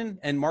Allison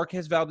and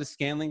Marquez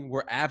Valdes-Scantling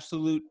were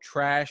absolute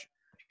trash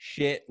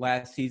shit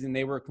last season.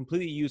 They were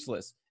completely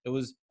useless. It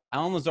was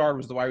Allen Lazard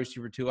was the wide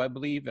receiver 2, I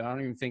believe, and I don't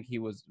even think he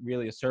was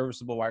really a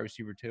serviceable wide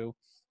receiver 2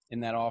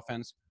 in that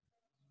offense.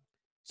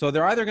 So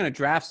they're either going to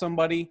draft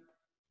somebody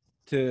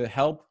to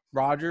help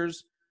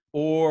Rodgers,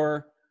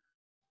 or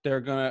they're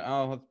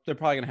probably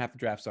going to have to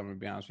draft someone, to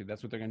be honest with you.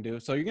 That's what they're going to do.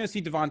 So you're going to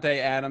see Davante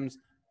Adams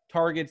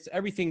targets,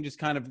 everything just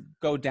kind of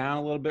go down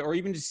a little bit, or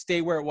even just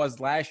stay where it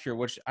was last year,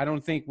 which I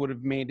don't think would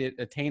have made it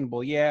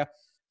attainable. Yeah,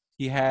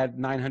 he had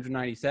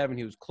 997.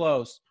 He was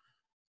close,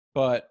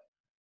 but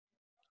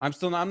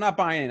I'm not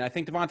buying it. I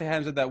think Davante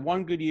Adams had that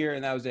one good year,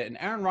 and that was it. And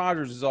Aaron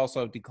Rodgers is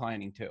also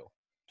declining too.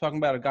 Talking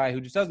about a guy who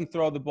just doesn't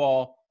throw the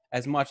ball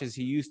as much as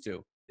he used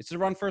to. It's a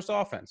run-first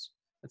offense.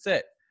 That's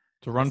it.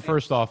 It's a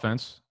run-first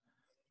offense.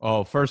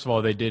 Oh, first of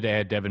all, they did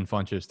add Devin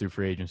Funchess through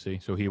free agency,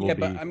 so he will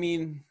be. Yeah, but I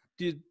mean,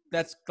 dude,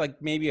 that's like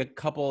maybe a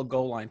couple of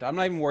goal line. I'm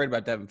not even worried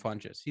about Devin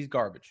Funchess. He's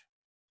garbage.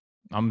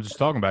 I'm just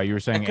talking about, you were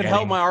saying it could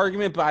help my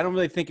argument, but I don't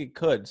really think it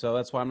could. So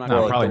that's why I'm not.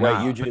 No, probably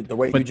not. The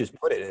way you just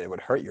put it, it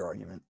would hurt your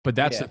argument. But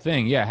that's the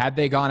thing. Yeah, had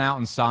they gone out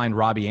and signed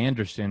Robbie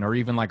Anderson or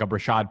even like a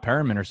Brashad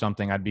Perriman or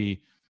something, I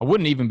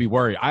wouldn't even be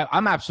worried.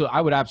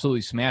 I would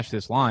absolutely smash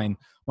this line.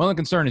 My only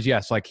concern is,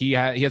 yes, like he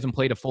hasn't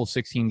played a full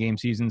 16-game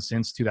season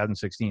since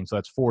 2016. So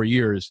that's 4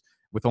 years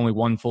with only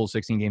one full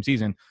 16-game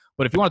season.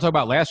 But if you want to talk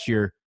about last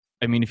year,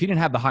 I mean, if he didn't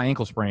have the high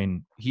ankle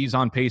sprain, he's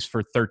on pace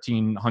for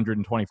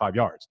 1,325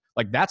 yards.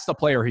 Like, that's the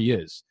player he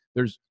is.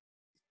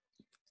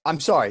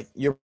 I'm sorry,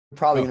 you're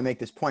probably going to make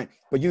this point,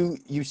 but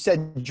you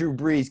said Drew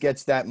Brees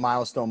gets that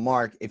milestone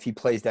mark if he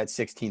plays that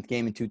 16th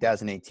game in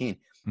 2018.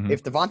 Mm-hmm.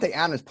 If Davante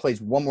Adams plays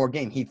one more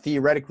game, he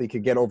theoretically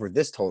could get over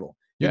this total.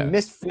 He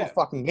missed four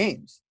fucking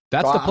games.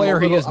 That's so the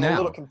player he is now. I'm a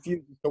little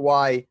confused as to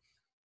why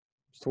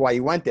he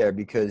went there,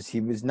 because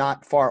he was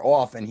not far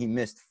off and he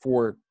missed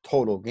 4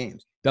 total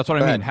games. That's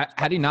what I mean.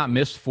 Had he not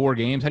missed 4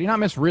 games, had he not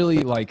missed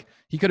really, like,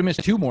 he could have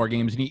missed 2 more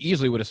games and he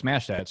easily would have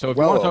smashed that. So if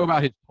you want to talk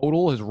about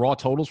his raw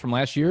totals from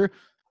last year,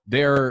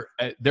 they're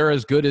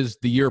as good as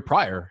the year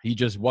prior. He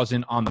just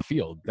wasn't on the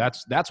field.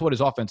 That's what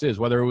his offense is.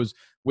 Whether it was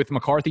with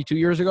McCarthy 2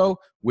 years ago,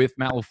 with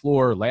Matt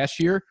LaFleur last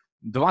year,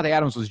 Davante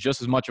Adams was just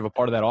as much of a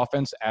part of that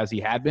offense as he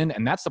had been,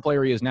 and that's the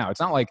player he is now. It's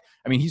not like,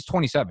 I mean, he's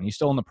 27. He's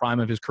still in the prime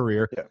of his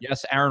career. Yeah.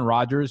 Yes, Aaron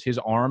Rodgers, his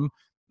arm,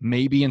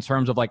 maybe in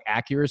terms of like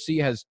accuracy,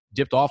 has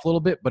dipped off a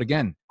little bit. But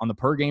again, on the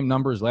per game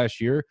numbers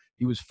last year,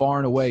 he was far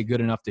and away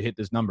good enough to hit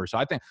this number. So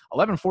I think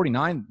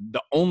 1149,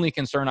 the only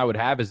concern I would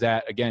have is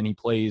that, again, he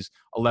plays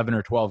 11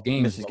 or 12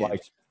 games. So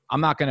like,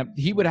 I'm not going to –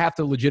 he would have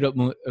to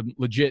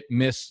legit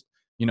miss,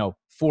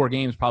 4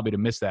 games probably to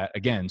miss that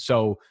again.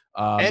 So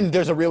and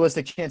there's a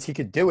realistic chance he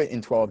could do it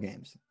in 12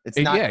 games. It's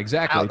not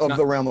exactly. out of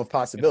the realm of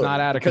possibility. It's not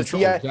out of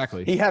control.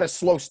 Exactly. He had a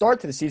slow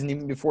start to the season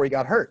even before he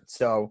got hurt.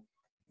 So –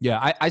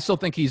 yeah, I still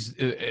think he's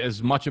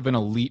as much of an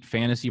elite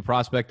fantasy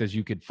prospect as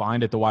you could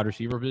find at the wide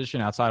receiver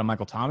position outside of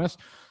Michael Thomas.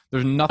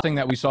 There's nothing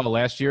that we saw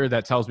last year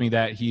that tells me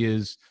that he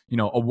is, a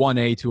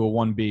 1A to a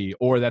 1B,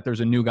 or that there's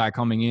a new guy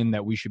coming in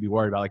that we should be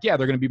worried about. Like, yeah,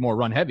 they're going to be more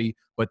run heavy,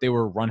 but they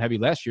were run heavy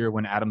last year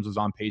when Adams was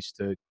on pace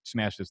to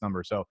smash this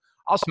number. So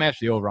I'll smash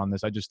the over on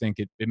this. I just think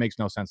it makes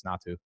no sense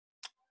not to.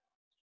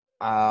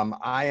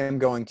 I am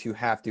going to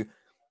have to.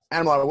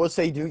 Animal, I will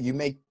say, you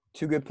make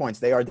 2 good points.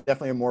 They are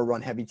definitely a more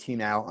run-heavy team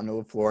now under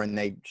LaFleur, and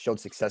they showed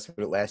success with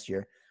it last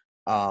year.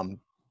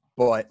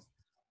 But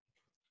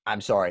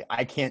I'm sorry,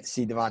 I can't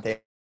see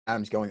Davante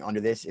Adams going under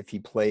this if he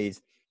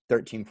plays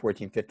 13,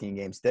 14, 15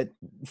 games. That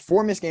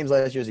 4 missed games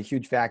last year is a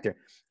huge factor.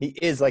 He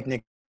is, like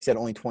Nick said,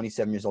 only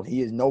 27 years old.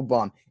 He is no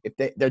bum. If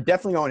they're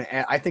definitely going to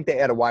add, I think they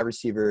add a wide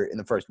receiver in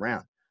the first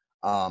round.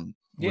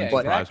 Yeah,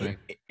 but exactly.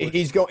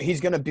 He's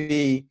going to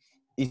be.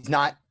 It's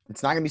not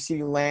going to be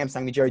CeeDee Lamb. It's not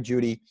going to be Jerry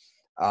Jeudy.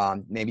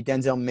 Maybe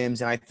Denzel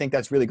Mims, and I think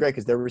that's really great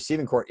because their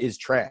receiving core is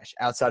trash.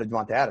 Outside of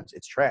Devontae Adams,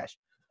 it's trash.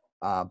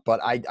 But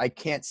I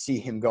can't see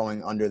him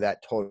going under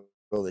that total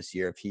this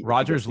year. If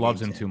Rodgers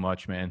loves him too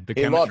much, man. The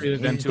chemistry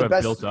of them two have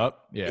built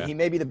up. Yeah, he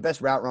may be the best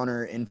route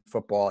runner in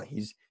football.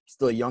 He's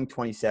still a young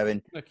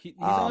 27. Look, he's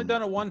only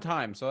done it one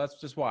time, so that's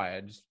just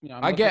why.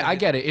 I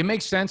get it. It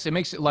makes sense. It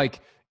makes it like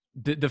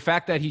the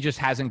fact that he just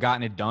hasn't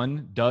gotten it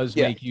done does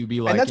make you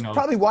be like, and that's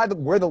probably why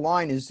where the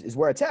line is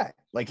where it's at.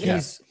 Like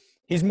he's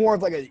more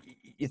of like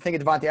you think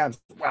of Devontae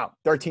Adams, wow,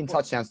 13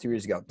 touchdowns 2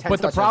 years ago. 10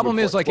 but the problem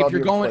is, like,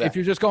 if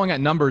you're just going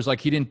at numbers, like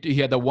he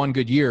had the one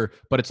good year,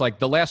 but it's like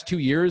the last 2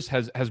 years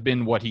has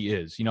been what he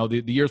is. You know,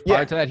 the years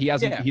prior to that, he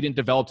didn't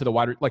develop to the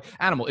wider, like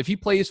Animal. If he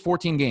plays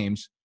 14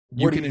 games,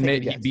 you can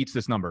admit he beats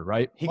this number,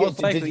 right?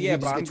 Most likely,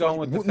 but I'm going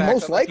with the fact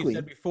most likely. Like you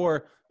said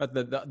before, but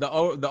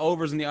the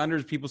overs and the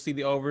unders, people see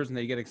the overs and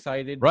they get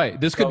excited.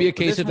 Right. This could be a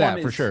case of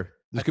that for sure.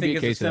 This could be a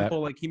case of that.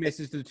 Like he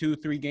misses the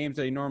 2-3 games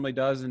that he normally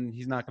does, and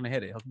he's not going to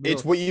hit it.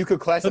 It's what you could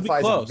classify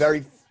as a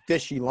very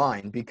fishy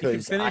line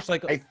because he finish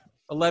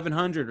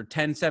 1,100 or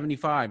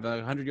 1,075,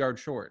 100 yards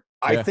short.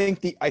 I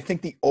think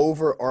the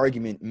over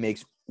argument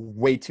makes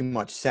way too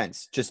much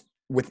sense. Just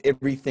with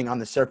everything on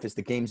the surface,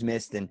 the games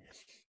missed and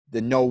the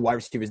no wide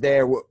receivers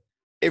there,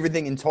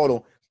 everything in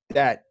total,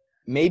 that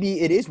maybe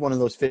it is one of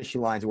those fishy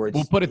lines where it's.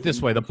 We'll put it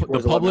this way: the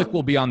public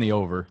will be on the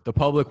over. The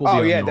public will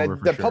be on the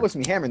over. The public's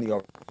gonna be hammering the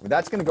over.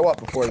 That's gonna go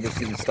up before the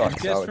season starts.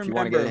 And just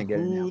remember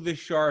who the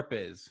sharp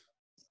is.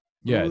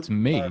 Yeah, it's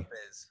me.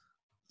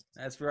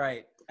 That's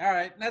right. All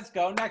right, let's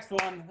go. Next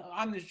one.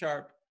 I'm the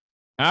sharp.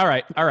 All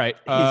right.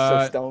 He's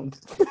so stoned.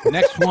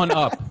 Next one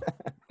up.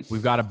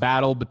 We've got a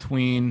battle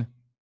between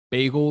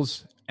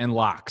bagels and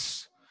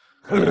locks.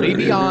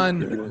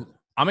 Le'Veon,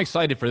 I'm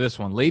excited for this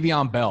one.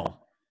 Le'Veon Bell.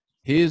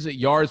 His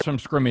yards from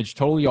scrimmage,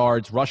 total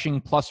yards, rushing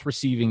plus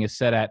receiving is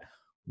set at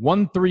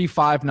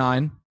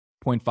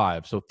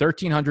 1,359.5. So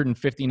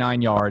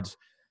 1,359 yards.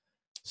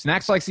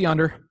 Snacks likes the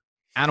under.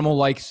 Animal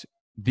likes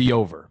the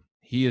over.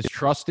 He is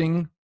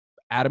trusting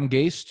Adam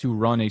Gase to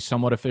run a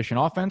somewhat efficient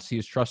offense. He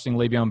is trusting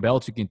Le'Veon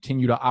Bell to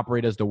continue to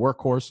operate as the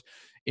workhorse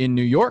in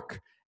New York.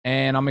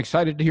 And I'm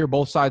excited to hear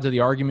both sides of the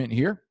argument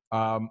here.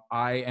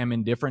 I am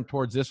indifferent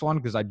towards this one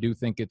because I do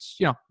think it's,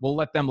 we'll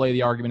let them lay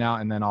the argument out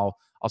and then I'll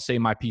say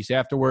my piece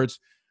afterwards.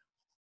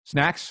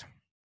 Snacks,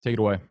 take it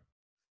away.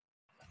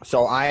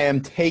 So I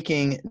am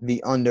taking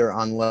the under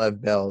on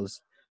Lev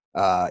Bell's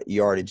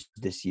yardage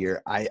this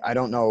year. I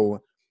don't know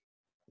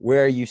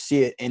where you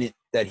see it in it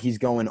that he's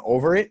going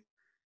over it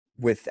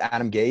with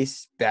Adam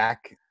Gase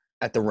back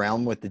at the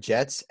realm with the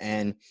Jets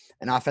and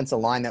an offensive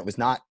line that was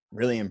not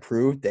really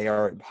improved. They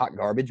are hot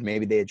garbage.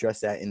 Maybe they address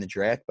that in the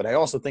draft, but I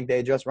also think they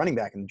address running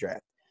back in the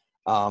draft.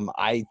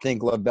 I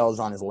think Lev Bell is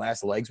on his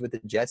last legs with the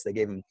Jets. They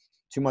gave him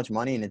too much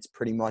money, and it's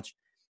pretty much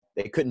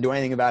they couldn't do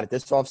anything about it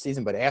this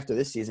offseason, but after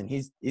this season,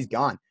 he's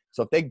gone.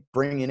 So if they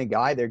bring in a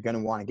guy, they're going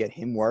to want to get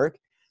him work.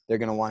 They're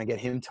going to want to get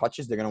him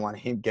touches. They're going to want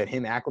to get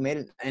him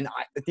acclimated. And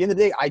at the end of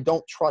the day, I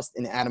don't trust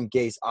an Adam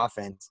Gase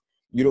offense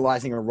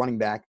utilizing a running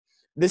back.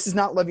 This is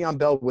not Le'Veon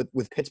Bell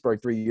with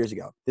Pittsburgh 3 years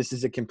ago. This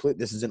is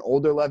an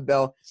older Lev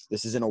Bell.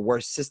 This is in a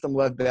worse system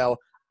Lev Bell.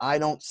 I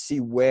don't see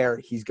where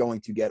he's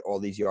going to get all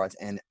these yards.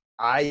 And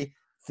I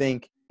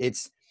think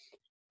it's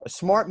a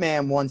smart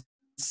man once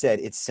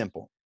said it's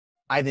simple.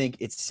 I think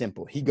it's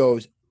simple. He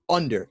goes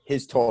under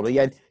his total. He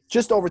had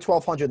just over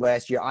 1,200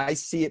 last year. I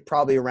see it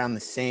probably around the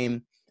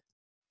same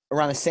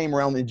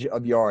realm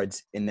of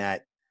yards in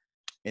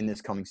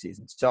this coming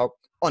season. So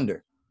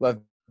under Lev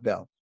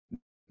Bell,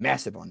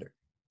 massive under.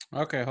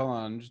 Okay, hold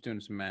on. I'm just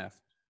doing some math.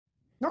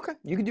 Okay,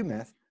 you can do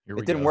math.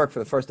 It didn't work for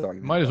the first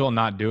argument. Might as well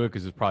not do it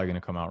because it's probably going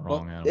to come out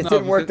wrong. It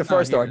didn't work the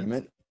first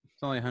argument.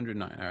 It's only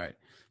 109. All right.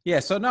 Yeah,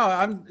 so no,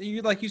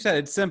 like you said,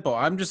 it's simple.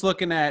 I'm just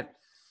looking at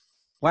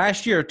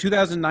last year,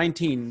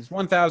 2019,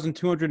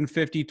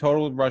 1,250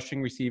 total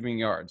rushing receiving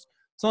yards.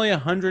 It's only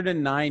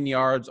 109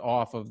 yards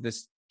off of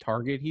this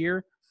target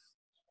here.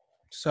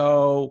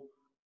 So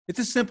it's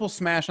a simple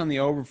smash on the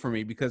over for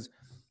me because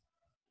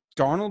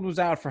Darnold was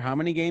out for how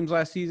many games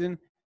last season?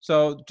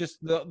 So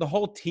just the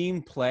whole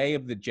team play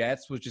of the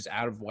Jets was just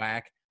out of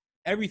whack.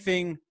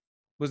 Everything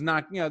was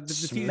not, the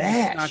season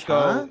did not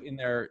go in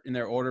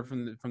their order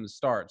from the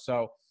start.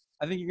 So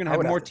I think you're going to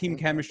have more team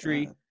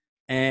chemistry.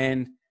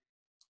 And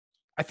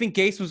I think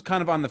Gase was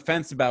kind of on the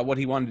fence about what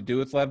he wanted to do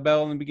with Lev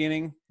Bell in the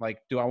beginning. Like,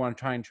 do I want to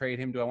try and trade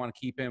him? Do I want to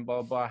keep him?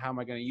 Blah, blah, blah. How am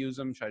I going to use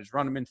him? Should I just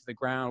run him into the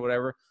ground?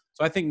 Whatever.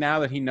 So I think now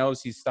that he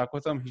knows he's stuck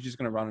with him, he's just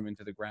going to run him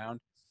into the ground.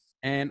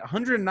 And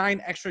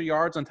 109 extra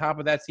yards on top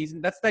of that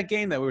season. That's that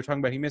game that we were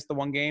talking about. He missed the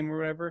one game or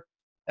whatever.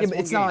 Yeah, but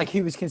it's not like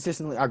he was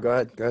consistently. Oh, go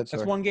ahead. Sorry.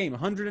 That's one game.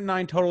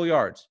 109 total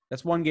yards.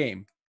 That's one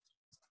game.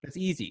 That's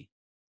easy.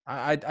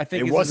 I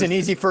think it wasn't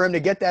easy for him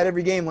to get that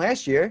every game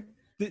last year.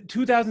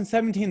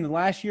 2017, the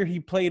last year he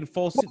played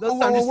full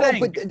season. I'm just saying.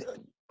 But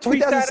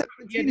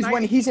 2017 is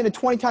when he's in a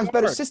 20 times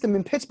better system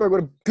in Pittsburgh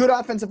with a good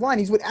offensive line.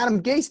 He's with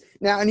Adam Gase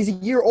now, and he's a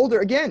year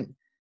older again.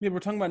 Yeah, we're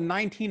talking about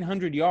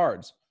 1,900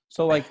 yards.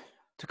 So, like,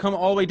 to come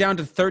all the way down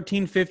to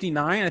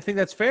 1,359, I think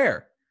that's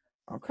fair.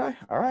 Okay,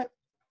 all right.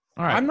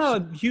 I'm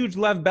not a huge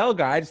Lev Bell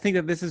guy. I just think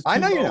that this is. I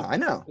know you're not. I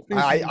know.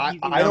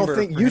 I don't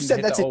think you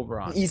said that's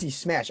an easy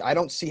smash. I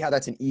don't see how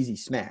that's an easy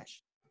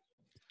smash.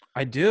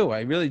 I do.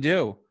 I really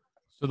do.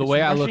 So the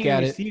way I look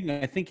at it,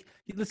 I think.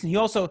 Listen,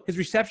 his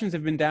receptions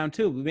have been down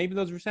too. Maybe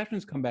those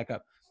receptions come back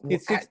up. He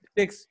had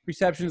 66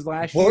 receptions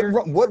last year.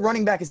 What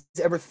running back has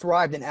ever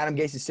thrived in Adam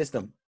Gase's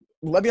system?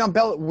 Le'Veon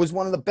Bell was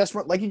one of the best,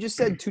 like you just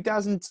said,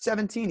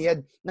 2017. He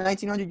had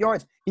 1,900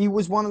 yards. He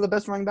was one of the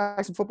best running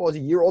backs in football.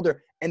 He's a year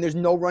older, and there's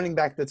no running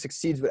back that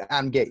succeeds with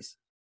Adam Gase.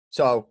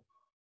 So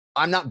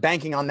I'm not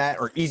banking on that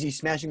or easy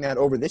smashing that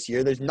over this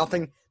year. There's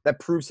nothing that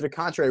proves to the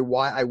contrary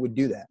why I would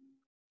do that.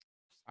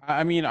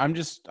 I mean,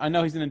 I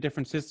know he's in a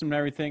different system and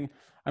everything.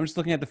 I'm just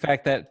looking at the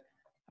fact that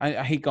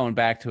I hate going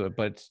back to it,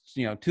 but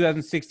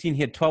 2016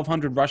 he had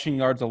 1,200 rushing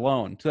yards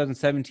alone.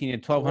 2017 he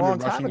had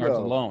 1,200 rushing yards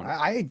alone.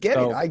 I get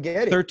it.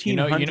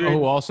 1,300. You know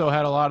who also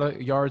had a lot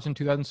of yards in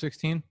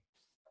 2016?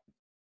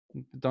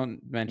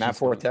 Don't mention Matt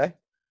Forte,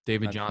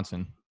 David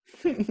Johnson.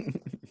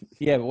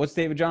 Yeah, but what's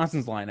David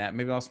Johnson's line at?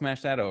 Maybe I'll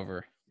smash that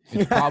over.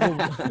 It's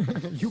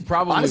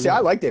probably. Honestly, I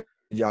like David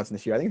Johnson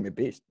this year. I think he's a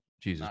beast.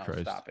 Jesus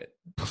Christ! Stop it!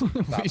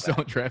 Please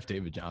don't draft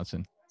David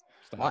Johnson.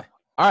 Why?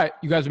 All right,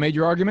 you guys made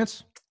your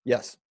arguments.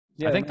 Yes.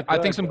 Yeah, I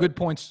think some good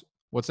points.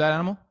 What's that,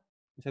 Animal?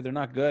 I said they're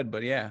not good,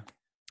 but yeah.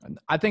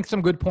 I think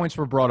some good points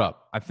were brought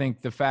up. I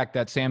think the fact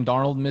that Sam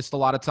Darnold missed a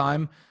lot of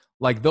time,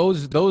 like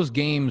those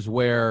games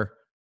where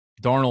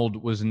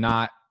Darnold was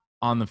not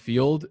on the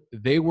field,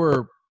 they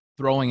were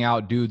throwing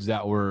out dudes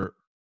that were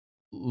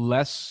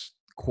less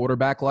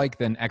quarterback-like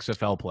than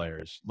XFL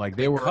players. Like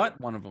they were cut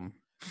one of them.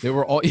 They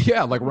were all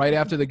like right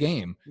after the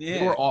game. Yeah.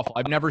 They were awful.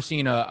 I've never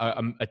seen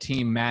a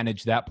team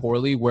manage that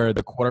poorly where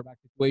the quarterback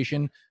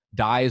situation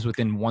dies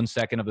within 1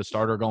 second of the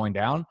starter going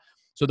down.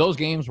 So those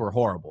games were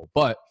horrible.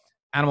 But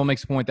Animal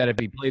makes the point that if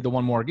he played the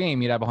one more game,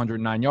 he'd have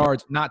 109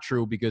 yards. Not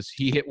true, because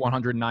he hit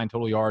 109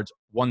 total yards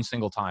one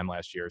single time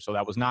last year. So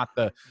that was not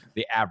the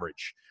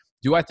average.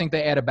 Do I think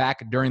they add a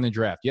back during the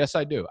draft? Yes,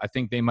 I do. I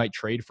think they might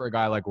trade for a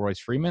guy like Royce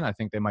Freeman. I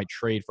think they might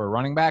trade for a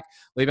running back.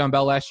 Le'Veon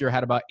Bell last year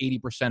had about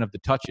 80% of the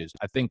touches.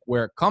 I think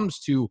where it comes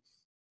to,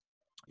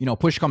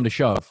 push come to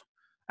shove,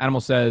 Animal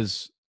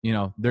says,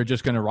 they're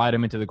just going to ride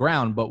him into the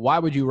ground. But why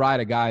would you ride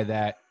a guy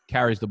that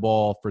carries the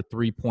ball for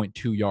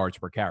 3.2 yards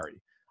per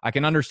carry? I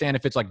can understand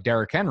if it's like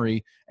Derrick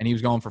Henry and he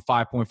was going for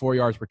 5.4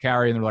 yards per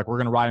carry and they're like, we're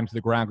going to ride him to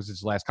the ground because it's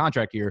his last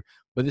contract here.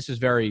 But this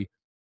is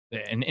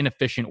an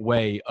inefficient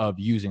way of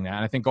using that.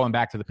 And I think going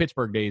back to the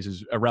Pittsburgh days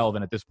is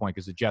irrelevant at this point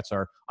because the Jets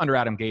are under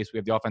Adam Gase. We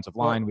have the offensive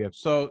line.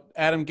 So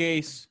Adam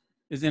Gase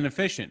is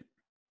inefficient.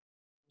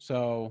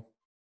 So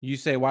you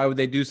say, why would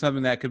they do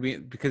something that could be –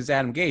 because it's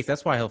Adam Gase.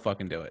 That's why he'll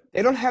fucking do it.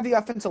 They don't have the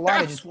offensive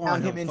line to just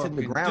pound him into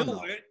the ground.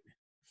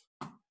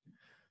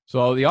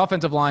 So the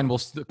offensive line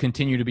will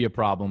continue to be a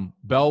problem.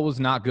 Bell was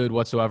not good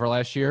whatsoever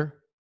last year.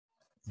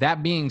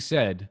 That being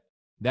said,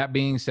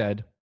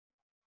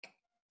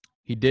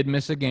 he did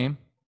miss a game.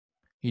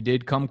 He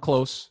did come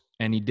close,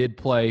 and he did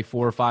play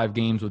 4 or 5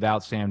 games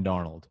without Sam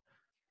Darnold.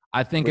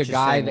 I think a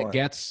guy that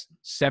gets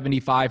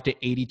 75 to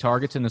 80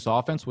 targets in this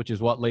offense, which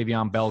is what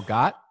Le'Veon Bell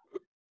got,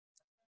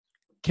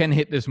 can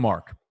hit this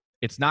mark.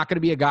 It's not going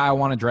to be a guy I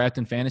want to draft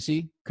in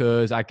fantasy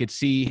because I could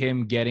see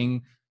him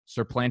getting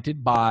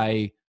supplanted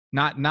by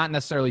not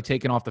necessarily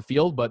taken off the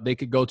field, but they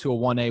could go to a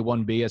 1A,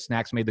 1B, as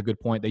Snacks made the good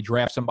point. They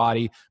draft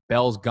somebody.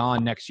 Bell's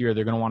gone next year.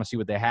 They're going to want to see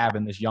what they have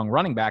in this young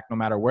running back, no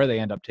matter where they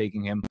end up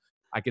taking him.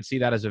 I could see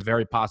that as a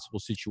very possible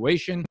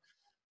situation.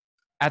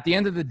 At the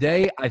end of the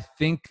day, I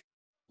think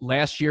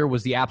last year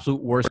was the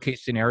absolute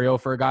worst-case scenario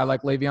for a guy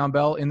like Le'Veon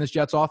Bell in this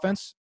Jets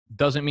offense.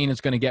 Doesn't mean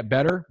it's going to get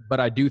better, but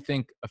I do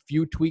think a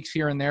few tweaks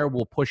here and there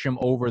will push him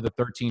over the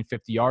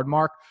 1,350-yard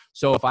mark.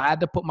 So if I had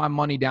to put my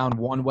money down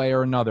one way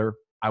or another,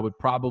 I would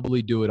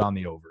probably do it on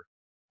the over.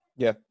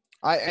 Yeah.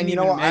 And you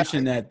know what? I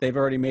mentioned that they've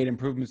already made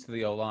improvements to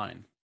the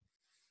O-line.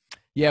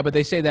 Yeah, but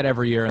they say that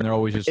every year, and they're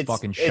always just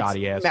fucking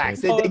shoddy ass. Max,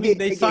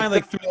 they signed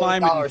like 3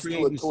 linemen in free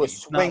agency.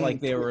 It's not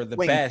like they were the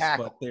best,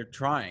 but they're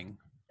trying.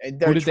 Who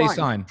did they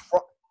sign?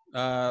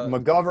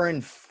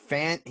 McGovern,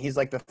 Fant. He's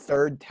like the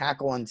 3rd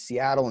tackle in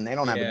Seattle, and they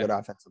don't have a good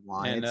offensive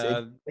line.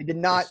 And, they did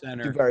not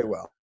do very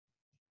well.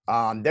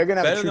 They're going to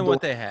have better than what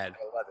they had.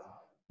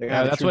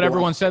 Yeah, that's what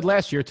everyone said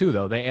last year too,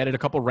 though. They added a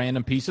couple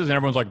random pieces, and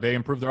everyone's like, they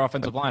improved their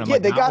offensive line. I'm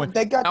like,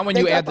 not when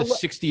you add the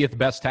 60th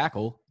best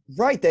tackle.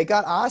 Right, they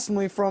got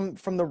Osmond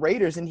from the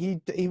Raiders, and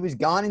he was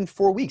gone in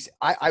 4 weeks.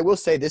 I will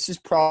say this is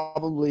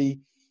probably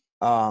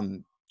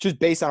just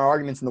based on our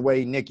arguments and the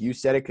way, Nick, you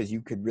said it, because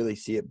you could really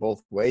see it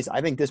both ways.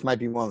 I think this might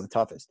be one of the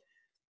toughest.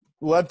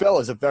 Lev Bell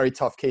is a very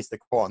tough case to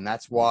call, and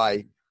that's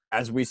why,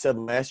 as we said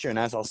last year, and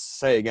as I'll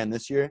say again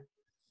this year,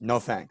 no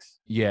thanks.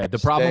 Yeah,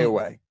 Stay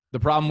away. The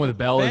problem with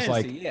Bell is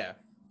like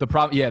The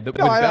problem, with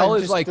No, Bell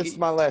is like, this is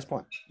my last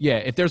point. yeah,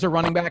 if there's a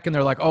running back and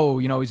they're like, oh,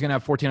 he's going to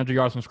have 1,400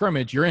 yards from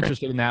scrimmage, you're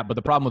interested in that. But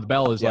the problem with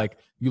Bell is like,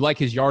 you like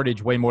his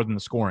yardage way more than the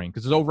scoring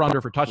because his over-under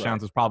for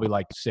touchdowns is probably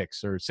like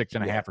 6 or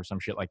 6.5 or some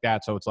shit like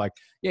that. So it's like,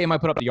 he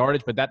might put up the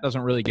yardage, but that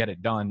doesn't really get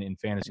it done in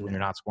fantasy when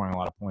you're not scoring a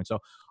lot of points. So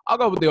I'll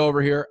go with the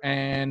over here.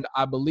 And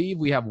I believe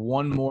we have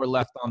one more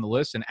left on the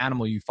list. And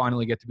Animal, you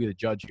finally get to be the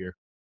judge here.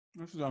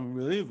 This is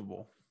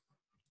unbelievable.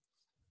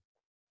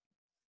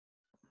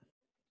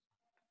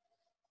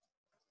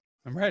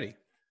 I'm ready.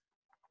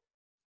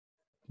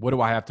 What do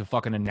I have to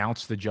fucking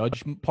announce the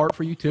judge part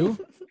for you too?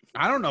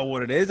 I don't know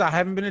what it is. I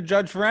haven't been a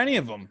judge for any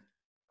of them.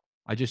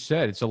 I just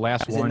said it's the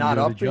last one. Is it not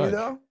up for you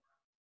though?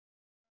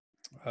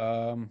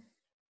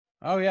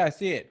 Oh yeah, I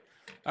see it.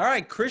 All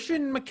right,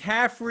 Christian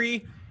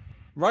McCaffrey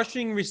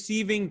rushing,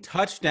 receiving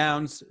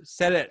touchdowns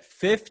set at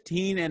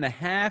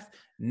 15.5.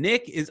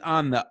 Nick is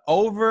on the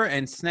over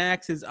and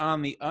Snacks is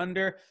on the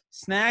under.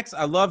 Snacks,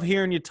 I love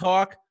hearing you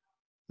talk.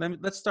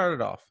 Let's start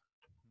it off.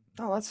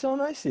 Oh, that's so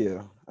nice of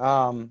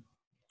you.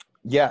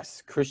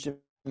 Yes, Christian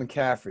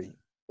McCaffrey,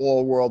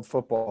 all-world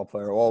football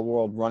player,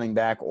 all-world running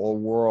back,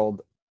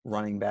 all-world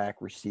running back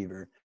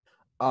receiver.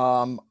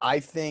 I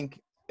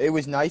think it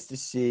was nice to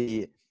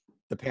see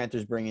the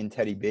Panthers bring in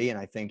Teddy B, and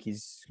I think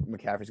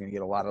McCaffrey's going to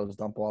get a lot of those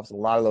dump-offs. A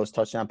lot of those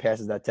touchdown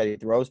passes that Teddy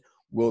throws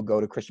will go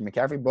to Christian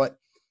McCaffrey, but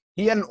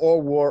he had an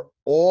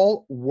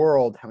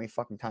all-world, how many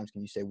fucking times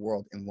can you say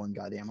world in one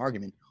goddamn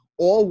argument?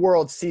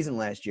 All-world season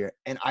last year,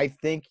 and I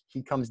think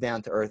he comes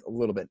down to earth a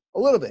little bit.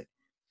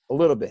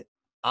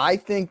 I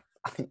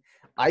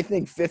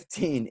think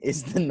 15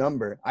 is the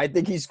number. I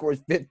think he scores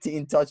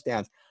 15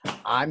 touchdowns.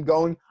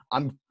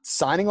 I'm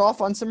signing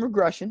off on some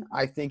regression.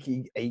 I think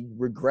he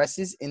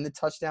regresses in the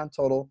touchdown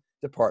total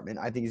department.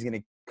 I think he's going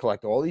to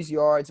collect all these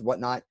yards,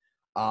 whatnot.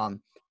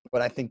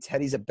 But I think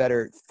Teddy's a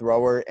better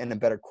thrower and a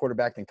better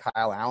quarterback than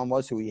Kyle Allen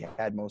was, who he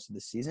had most of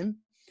the season.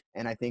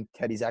 And I think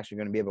Teddy's actually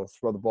going to be able to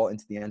throw the ball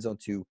into the end zone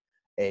to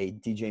a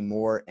DJ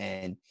Moore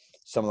and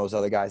some of those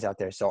other guys out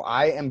there. So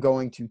I am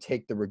going to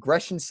take the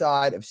regression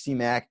side of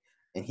C-Mac,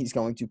 and he's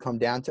going to come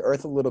down to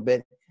earth a little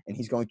bit, and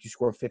he's going to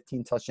score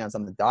 15 touchdowns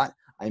on the dot.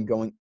 I'm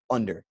going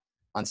under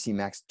on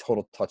C-Mac's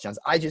total touchdowns.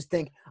 I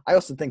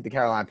also think the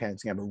Carolina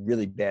Panthers are going to have a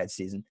really bad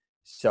season.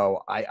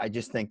 So I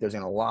just think there's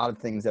going to be a lot of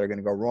things that are going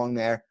to go wrong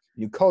there.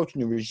 New coach,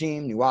 new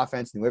regime, new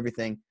offense, new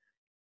everything.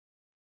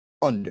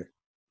 Under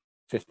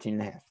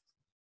 15.5.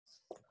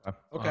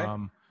 Okay.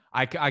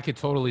 I could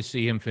totally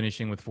see him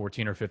finishing with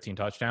 14 or 15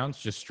 touchdowns,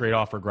 just straight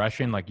off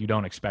regression. Like, you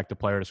don't expect a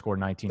player to score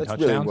 19 That's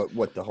touchdowns. Really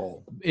what the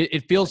whole.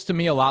 It feels to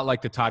me a lot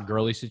like the Todd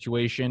Gurley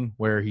situation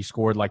where he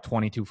scored like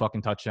 22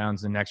 fucking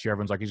touchdowns. And next year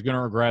everyone's like, he's going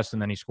to regress.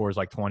 And then he scores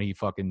like 20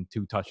 fucking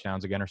 2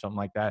 touchdowns again or something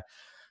like that.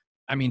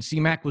 I mean,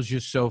 C-Mac was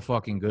just so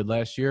fucking good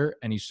last year,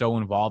 and he's so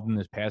involved in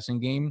this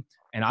passing game.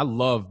 And I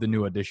love the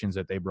new additions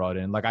that they brought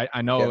in. Like,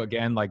 I know,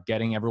 again, like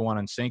getting everyone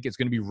in sync, it's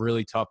going to be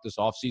really tough this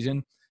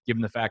offseason,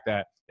 given the fact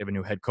that they have a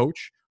new head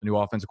coach, a new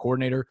offensive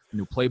coordinator, a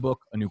new playbook,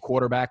 a new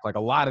quarterback. Like, a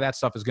lot of that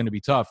stuff is going to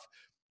be tough.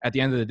 At the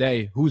end of the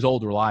day, who's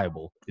old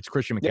reliable? It's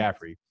Christian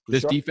McCaffrey.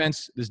 This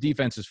defense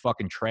is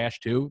fucking trash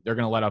too. They're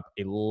going to let up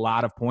a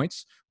lot of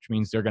points, which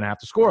means they're going to have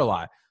to score a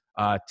lot.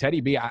 Teddy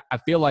B, I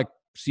feel like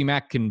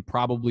C-Mac can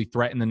probably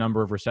threaten the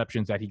number of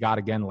receptions that he got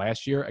again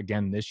last year,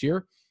 again this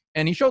year.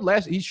 And he showed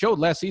last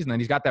season that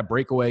he's got that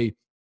breakaway,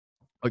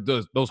 like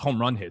those home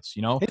run hits,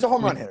 you know? He's a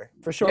home run hitter,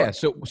 for sure. Yeah,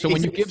 so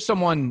when you give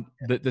someone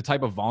the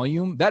type of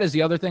volume, that is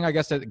the other thing, I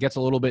guess, that gets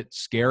a little bit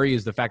scary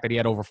is the fact that he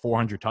had over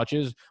 400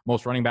 touches.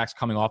 Most running backs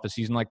coming off a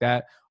season like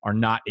that are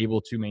not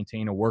able to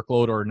maintain a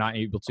workload or not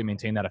able to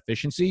maintain that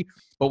efficiency.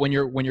 But when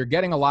you're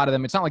getting a lot of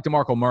them, it's not like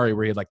DeMarco Murray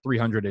where he had like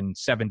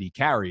 370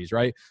 carries,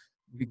 right?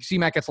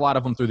 C-Mac gets a lot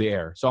of them through the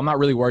air. So I'm not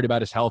really worried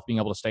about his health, being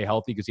able to stay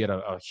healthy, because he had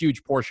a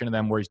huge portion of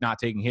them where he's not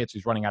taking hits,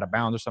 he's running out of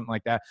bounds or something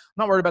like that.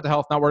 I'm not worried about the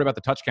health, not worried about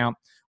the touch count.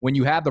 When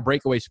you have the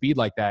breakaway speed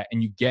like that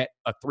and you get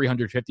a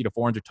 350 to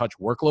 400 touch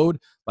workload,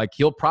 like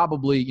he'll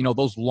probably,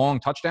 those long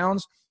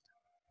touchdowns,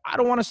 I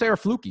don't want to say are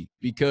fluky,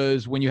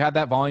 because when you have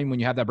that volume,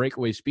 when you have that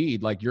breakaway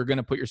speed, like you're going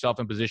to put yourself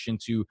in position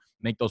to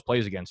make those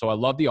plays again. So I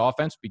love the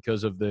offense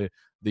because of the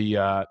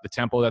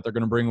tempo that they're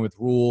going to bring with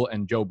Rule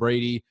and Joe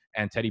Brady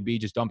and Teddy B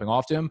just dumping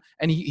off to him.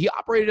 And he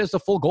operated as the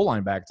full goal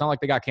line back. It's not like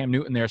they got Cam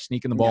Newton there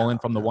sneaking the ball in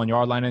from the 1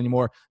 yard line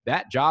anymore.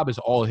 That job is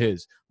all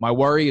his. My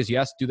worry is,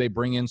 yes, do they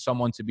bring in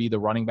someone to be the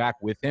running back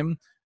with him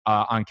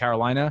on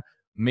Carolina?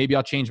 Maybe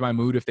I'll change my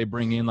mood if they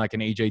bring in like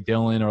an A.J.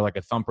 Dillon or like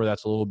a thumper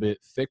that's a little bit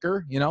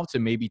thicker, to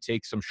maybe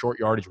take some short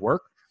yardage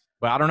work.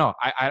 But I don't know.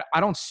 I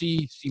don't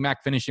see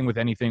C-Mac finishing with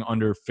anything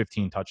under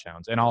 15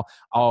 touchdowns. And I'll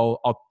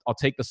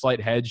take the slight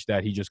hedge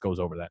that he just goes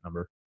over that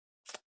number.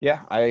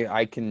 Yeah,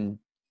 I can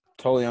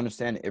totally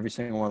understand every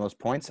single one of those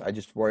points. I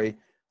just worry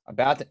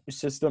about the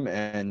system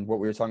and what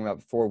we were talking about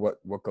before,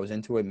 what goes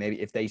into it. Maybe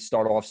if they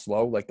start off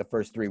slow, like the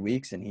first 3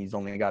 weeks, and he's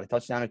only got a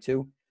touchdown or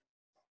two,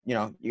 you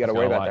got to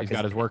worry about that. He's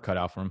got his work cut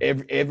out for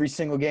him. Every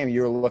single game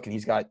you're looking,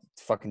 he's got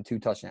fucking 2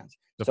 touchdowns.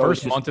 The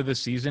first month of the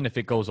season, if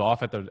it goes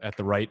off at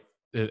the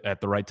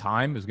right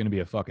time, is going to be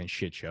a fucking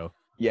shit show.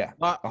 Yeah,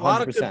 a lot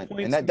of good 100%.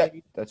 points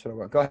And that's what I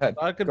want. Go ahead.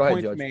 A lot of good Go ahead,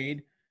 points Judge.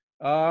 made.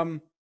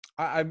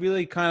 I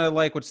really kind of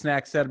like what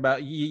Snack said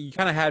about you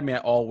kind of had me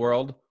at all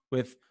world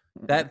with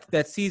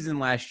that season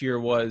last year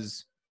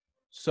was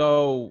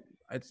so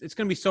it's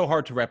going to be so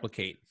hard to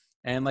replicate.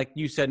 And like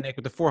you said, Nick,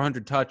 with the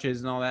 400 touches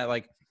and all that,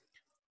 like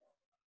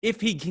if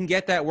he can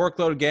get that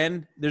workload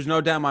again, there's no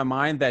doubt in my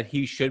mind that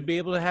he should be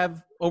able to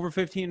have over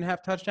 15 and a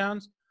half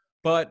touchdowns.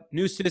 But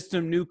new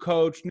system, new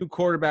coach, new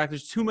quarterback,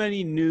 there's too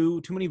many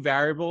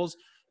variables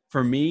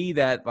for me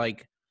that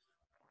like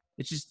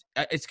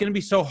it's going to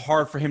be so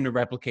hard for him to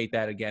replicate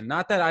that again.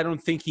 Not that I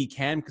don't think he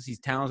can because he's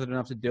talented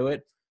enough to do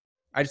it.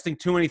 I just think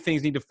too many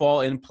things need to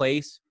fall in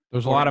place.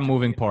 There's a lot of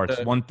moving parts.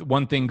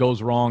 One thing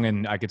goes wrong,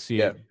 and I could see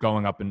it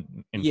going up in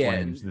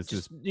flames.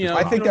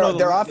 I think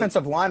their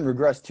offensive line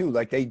regressed too.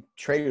 Like they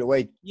traded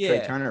away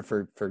Trey Turner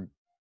for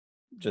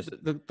just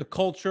the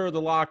culture, the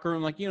locker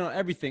room, like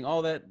everything,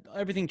 all that,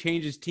 everything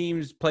changes.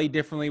 Teams play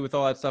differently with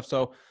all that stuff.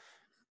 So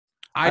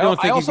I don't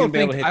think he's going to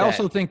be able to hit that. I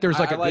also think there's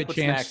like a good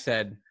chance. Snack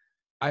said.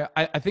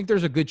 I think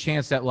there's a good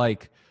chance that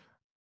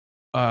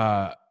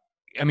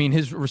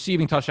his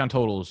receiving touchdown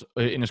totals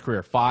in his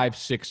career 5,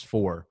 6,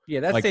 4.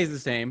 Yeah, that stays the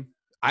same.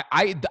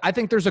 I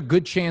think there's a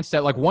good chance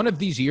that like one of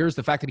these years,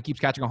 the fact that he keeps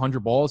catching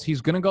 100 balls,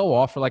 he's going to go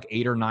off for like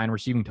 8 or 9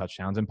 receiving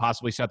touchdowns and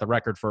possibly set the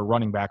record for a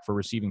running back for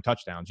receiving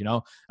touchdowns.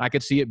 I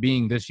could see it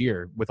being this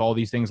year with all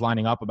these things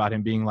lining up about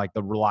him being like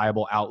the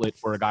reliable outlet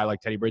for a guy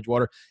like Teddy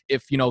Bridgewater.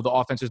 If, the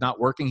offense is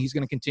not working, he's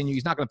going to continue.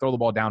 He's not going to throw the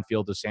ball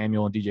downfield to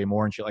Samuel and DJ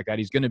Moore and shit like that.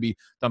 He's going to be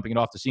dumping it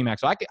off to C-Mac.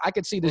 So I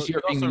could see this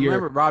year being the year.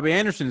 Remember, Robbie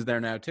Anderson's there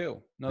now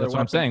too. That's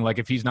what I'm saying. Like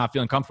if he's not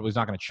feeling comfortable, he's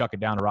not going to chuck it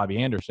down to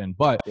Robbie Anderson.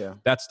 But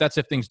that's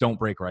if things don't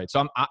break right.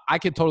 So I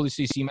could totally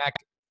see C-Mac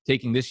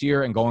taking this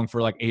year and going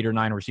for like 8 or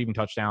 9 receiving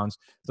touchdowns.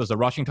 Does the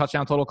rushing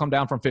touchdown total come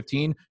down from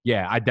 15?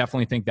 Yeah, I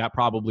definitely think that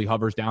probably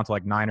hovers down to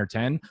like 9 or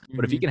 10.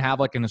 But if he can have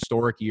like an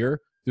historic year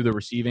through the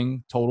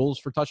receiving totals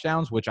for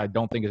touchdowns, which I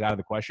don't think is out of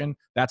the question,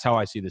 that's how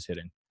I see this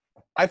hitting.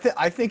 I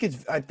think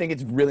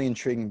it's really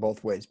intriguing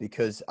both ways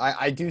because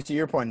I do see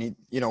your point.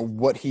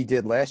 What he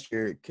did last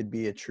year could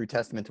be a true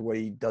testament to what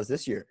he does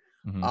this year.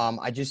 Mm-hmm.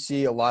 I just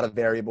see a lot of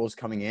variables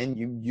coming in.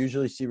 You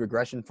usually see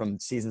regression from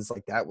seasons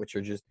like that, which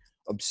are just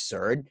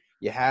absurd.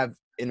 You have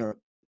in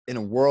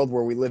a world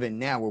where we live in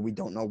now, where we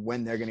don't know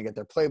when they're going to get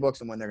their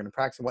playbooks and when they're going to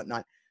practice and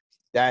whatnot.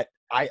 That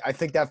I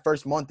think that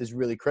first month is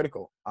really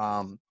critical,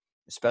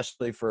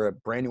 especially for a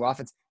brand new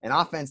offense, an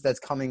offense that's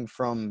coming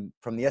from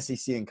the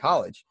SEC in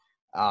college.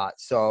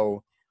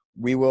 So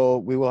we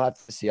will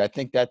have to see. I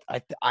think that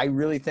I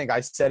really think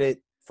I said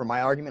it for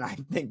my argument. I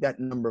think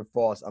that number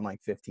falls on like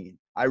 15.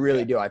 I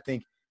really do. I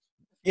think,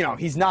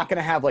 he's not going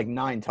to have like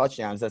 9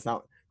 touchdowns. That's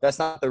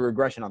not the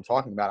regression I'm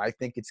talking about. I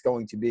think it's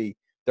going to be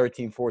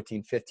 13,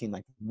 14, 15,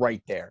 like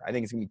right there. I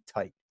think it's going to be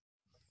tight.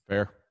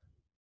 Fair.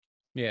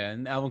 Yeah.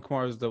 And Alvin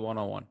Kamara is the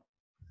 101.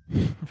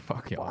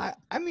 Fuck yeah.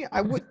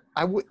 Well,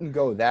 I wouldn't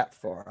go that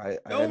far.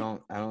 I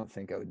don't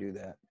think I would do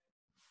that.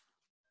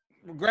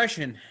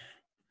 Regression.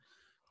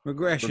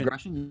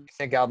 You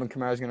think Alvin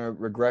Kamara is going to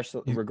regress a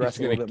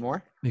little bit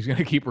more? He's going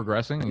to keep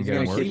regressing. He's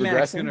going to keep regressing.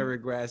 regressing. Going to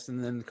regress,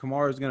 and then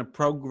Kamara is going to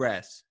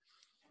progress.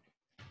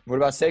 What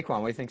about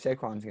Saquon? What do you think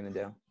Saquon's going to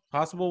do?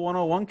 Possible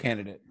 101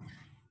 candidate.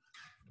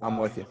 I'm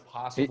with you.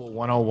 Possible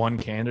 101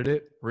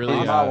 candidate? Really?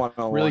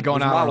 Really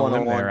going out on a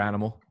limb there,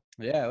 Animal.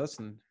 Yeah,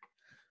 listen.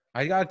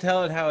 I got to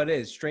tell it how it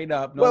is, straight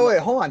up. Wait,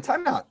 hold on.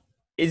 Time out.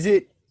 Is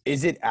it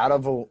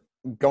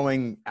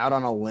going out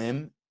on a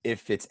limb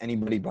if it's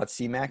anybody but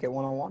C-Mac at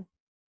 101?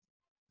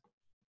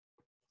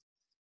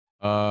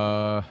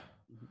 I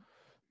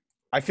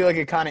feel like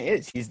it kind of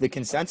is. He's the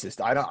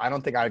consensus. I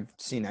don't think I've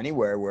seen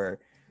anywhere where.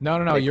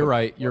 No. You're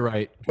right.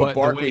 But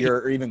Barkley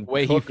the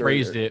way he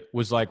phrased it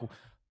was like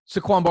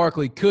Saquon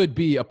Barkley could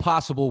be a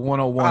possible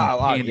 101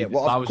 candidate.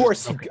 Well,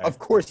 of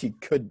course he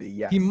could be.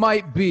 Yeah, he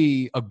might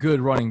be a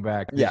good running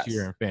back this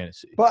year in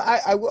fantasy. But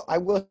I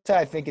will say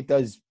I think it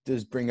does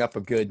bring up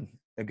a good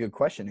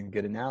question and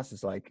good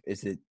analysis. Like,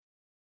 is it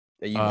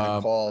that you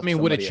gonna call?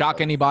 Would it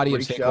shock anybody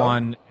if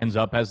Saquon ends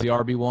up as the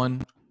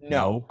RB1?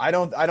 No, I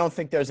don't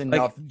think there's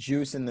enough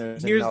juice and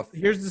there's enough.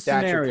 Here's the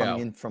scenario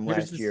coming in from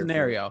last year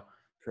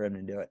for him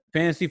to do it.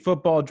 Fantasy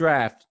football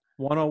draft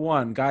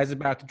 101. Guy's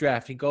about to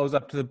draft. He goes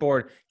up to the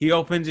board. He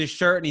opens his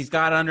shirt and he's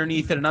got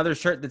underneath it another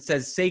shirt that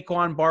says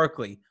Saquon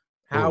Barkley.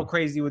 How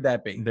crazy would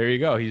that be? There you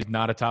go. He's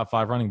not a top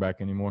 5 running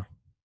back anymore.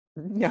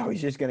 No,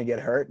 he's just gonna get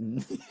hurt.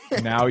 And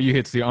now he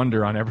hits the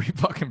under on every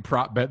fucking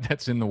prop bet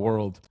that's in the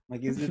world.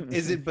 Like,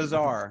 is it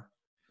bizarre?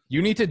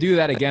 You need to do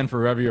that again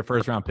for whoever your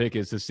first round pick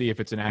is to see if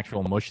it's an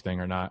actual mush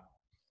thing or not.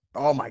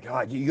 Oh my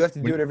God, you have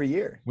to do it every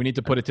year. We need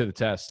to put it to the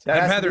test.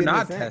 I'd rather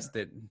not test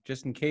it,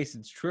 just in case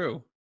it's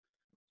true.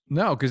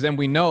 No, because then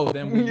we know.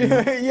 Then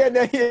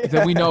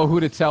we know who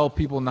to tell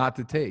people not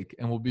to take,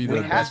 and we'll be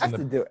the best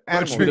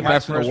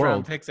in the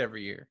world. Picks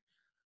every year.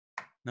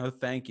 No,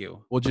 thank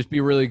you. We'll just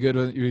be really good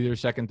with either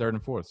second, third,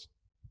 and fourths.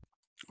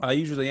 I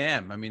usually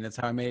am. I mean, that's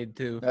how I made it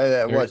to.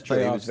 That was true.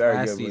 He was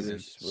very good with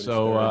his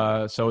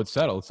so it's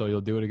settled. So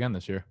you'll do it again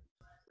this year.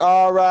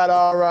 All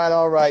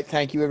right.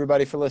 Thank you,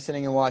 everybody, for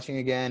listening and watching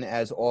again.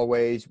 As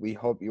always, we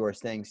hope you are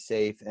staying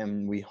safe,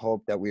 and we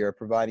hope that we are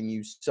providing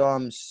you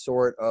some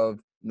sort of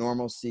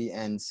normalcy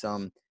and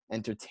some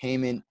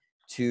entertainment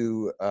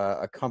to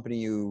accompany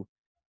you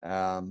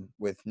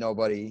with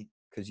nobody,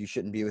 because you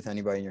shouldn't be with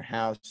anybody in your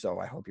house. So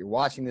I hope you're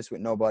watching this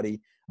with nobody.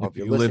 I hope If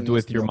you're you lived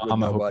with your mom,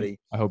 nobody.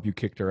 I hope you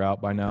kicked her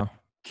out by now.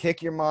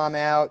 Kick your mom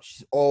out.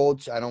 She's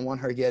old. I don't want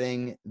her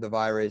getting the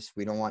virus.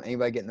 We don't want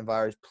anybody getting the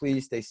virus.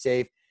 Please stay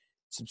safe.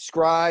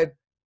 Subscribe,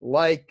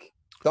 like,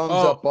 thumbs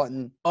up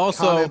button,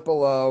 comment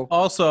below.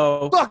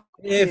 Also,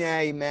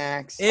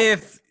 Max.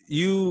 If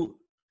you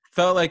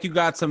felt like you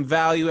got some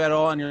value at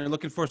all and you're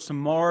looking for some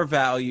more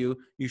value,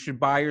 you should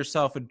buy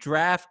yourself a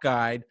draft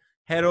guide.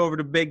 Head over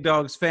to Big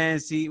Dogs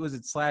Fantasy. Was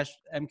it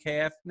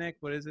 /MKF, Nick?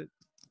 What is it?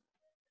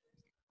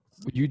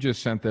 You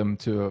just sent them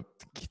to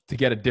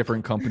get a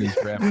different company's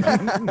draft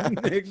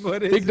guide. Nick,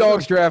 what is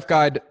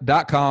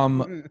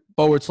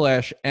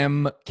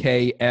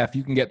BigDogsDraftGuide.com/MKF.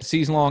 You can get the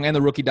season long and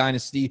the rookie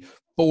dynasty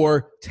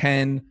for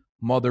 $10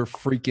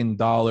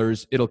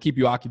 mother-freaking-dollars. It'll keep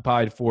you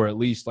occupied for at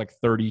least like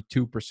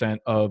 32%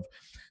 of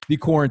the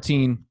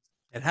quarantine.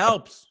 It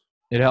helps.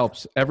 It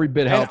helps. Every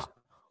bit helps.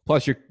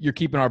 Plus, you're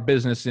keeping our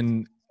business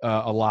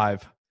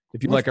alive.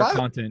 If you like our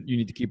content, you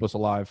need to keep us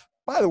alive.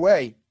 By the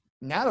way,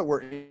 now that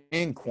we're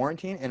in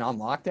quarantine and on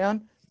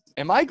lockdown,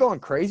 am I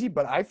going crazy?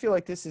 But I feel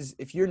like this is,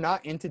 if you're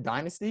not into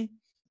Dynasty,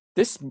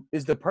 this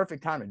is the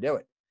perfect time to do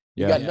it.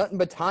 You got nothing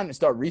but time to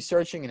start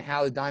researching and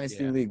how the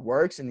Dynasty League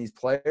works and these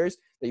players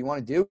that you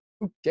want to do.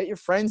 Get your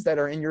friends that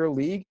are in your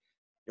league,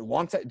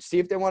 see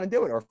if they want to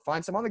do it, or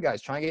find some other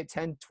guys. Try and get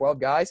 10,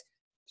 12 guys.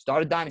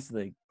 Start a Dynasty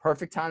League.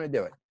 Perfect time to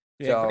do it.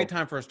 Yeah, great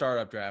time for a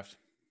startup draft.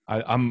 I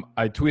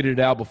tweeted it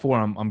out before.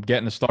 I'm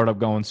getting a startup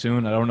going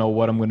soon. I don't know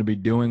what I'm going to be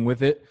doing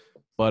with it.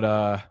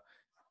 But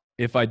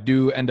if I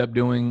do end up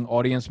doing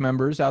audience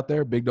members out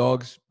there, Big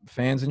Dogs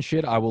fans and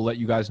shit, I will let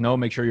you guys know.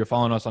 Make sure you're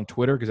following us on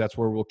Twitter, because that's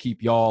where we'll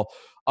keep y'all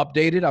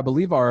updated. I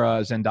believe our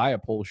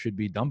Zendaya poll should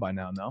be done by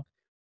now, no?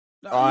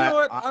 You know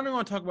what? I don't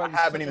want to talk about. I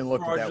haven't even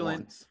looked at that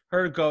once.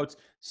 Herd goats.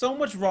 So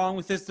much wrong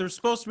with this. There's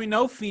supposed to be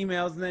no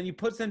females, and then you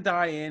put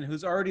Zendaya in,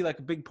 who's already like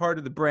a big part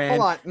of the brand.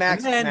 Hold on,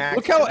 Max.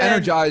 Look how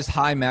energized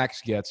High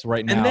Max gets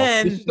right now. And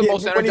then this is the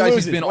most energized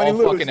he's been all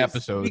fucking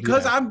episode.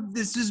 Because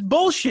this is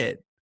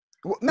bullshit.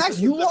 Max,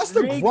 you lost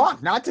to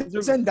Gronk, not to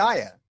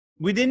Zendaya.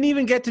 We didn't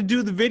even get to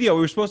do the video.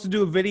 We were supposed to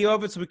do a video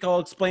of it so we could all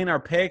explain our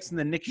picks, and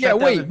then Nick shut down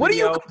the video. What are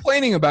you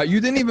complaining about? You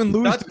didn't even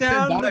lose to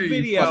down the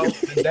video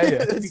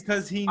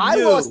because he knew. I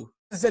lost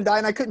to Zendaya,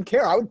 and I couldn't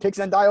care. I would pick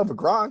Zendaya over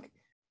Gronk.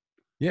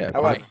 Yeah.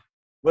 However,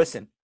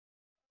 listen,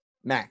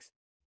 Max,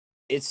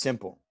 it's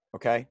simple,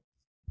 okay?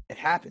 It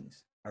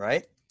happens, all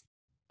right?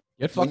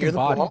 Get fucking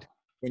bodied.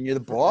 When you're the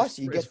boss,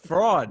 you get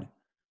fraud.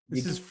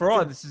 This is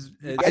fraud.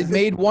 I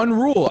made one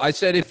rule. I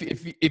said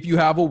if you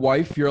have a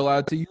wife, you're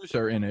allowed to use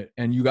her in it,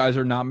 and you guys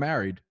are not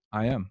married.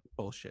 I am.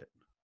 Bullshit.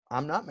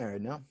 I'm not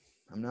married. No,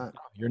 I'm not.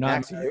 You're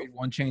not married.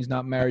 One Chain's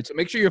not married. So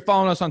make sure you're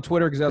following us on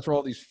Twitter, because that's where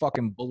all these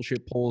fucking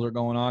bullshit polls are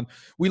going on.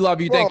 We love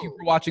you. Thank you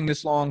for watching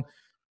this long.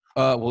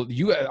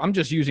 I'm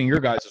just using your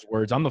guys'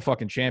 words. I'm the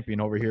fucking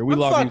champion over here. We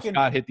love you.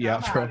 Scott, hit the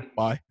outro.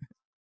 Bye.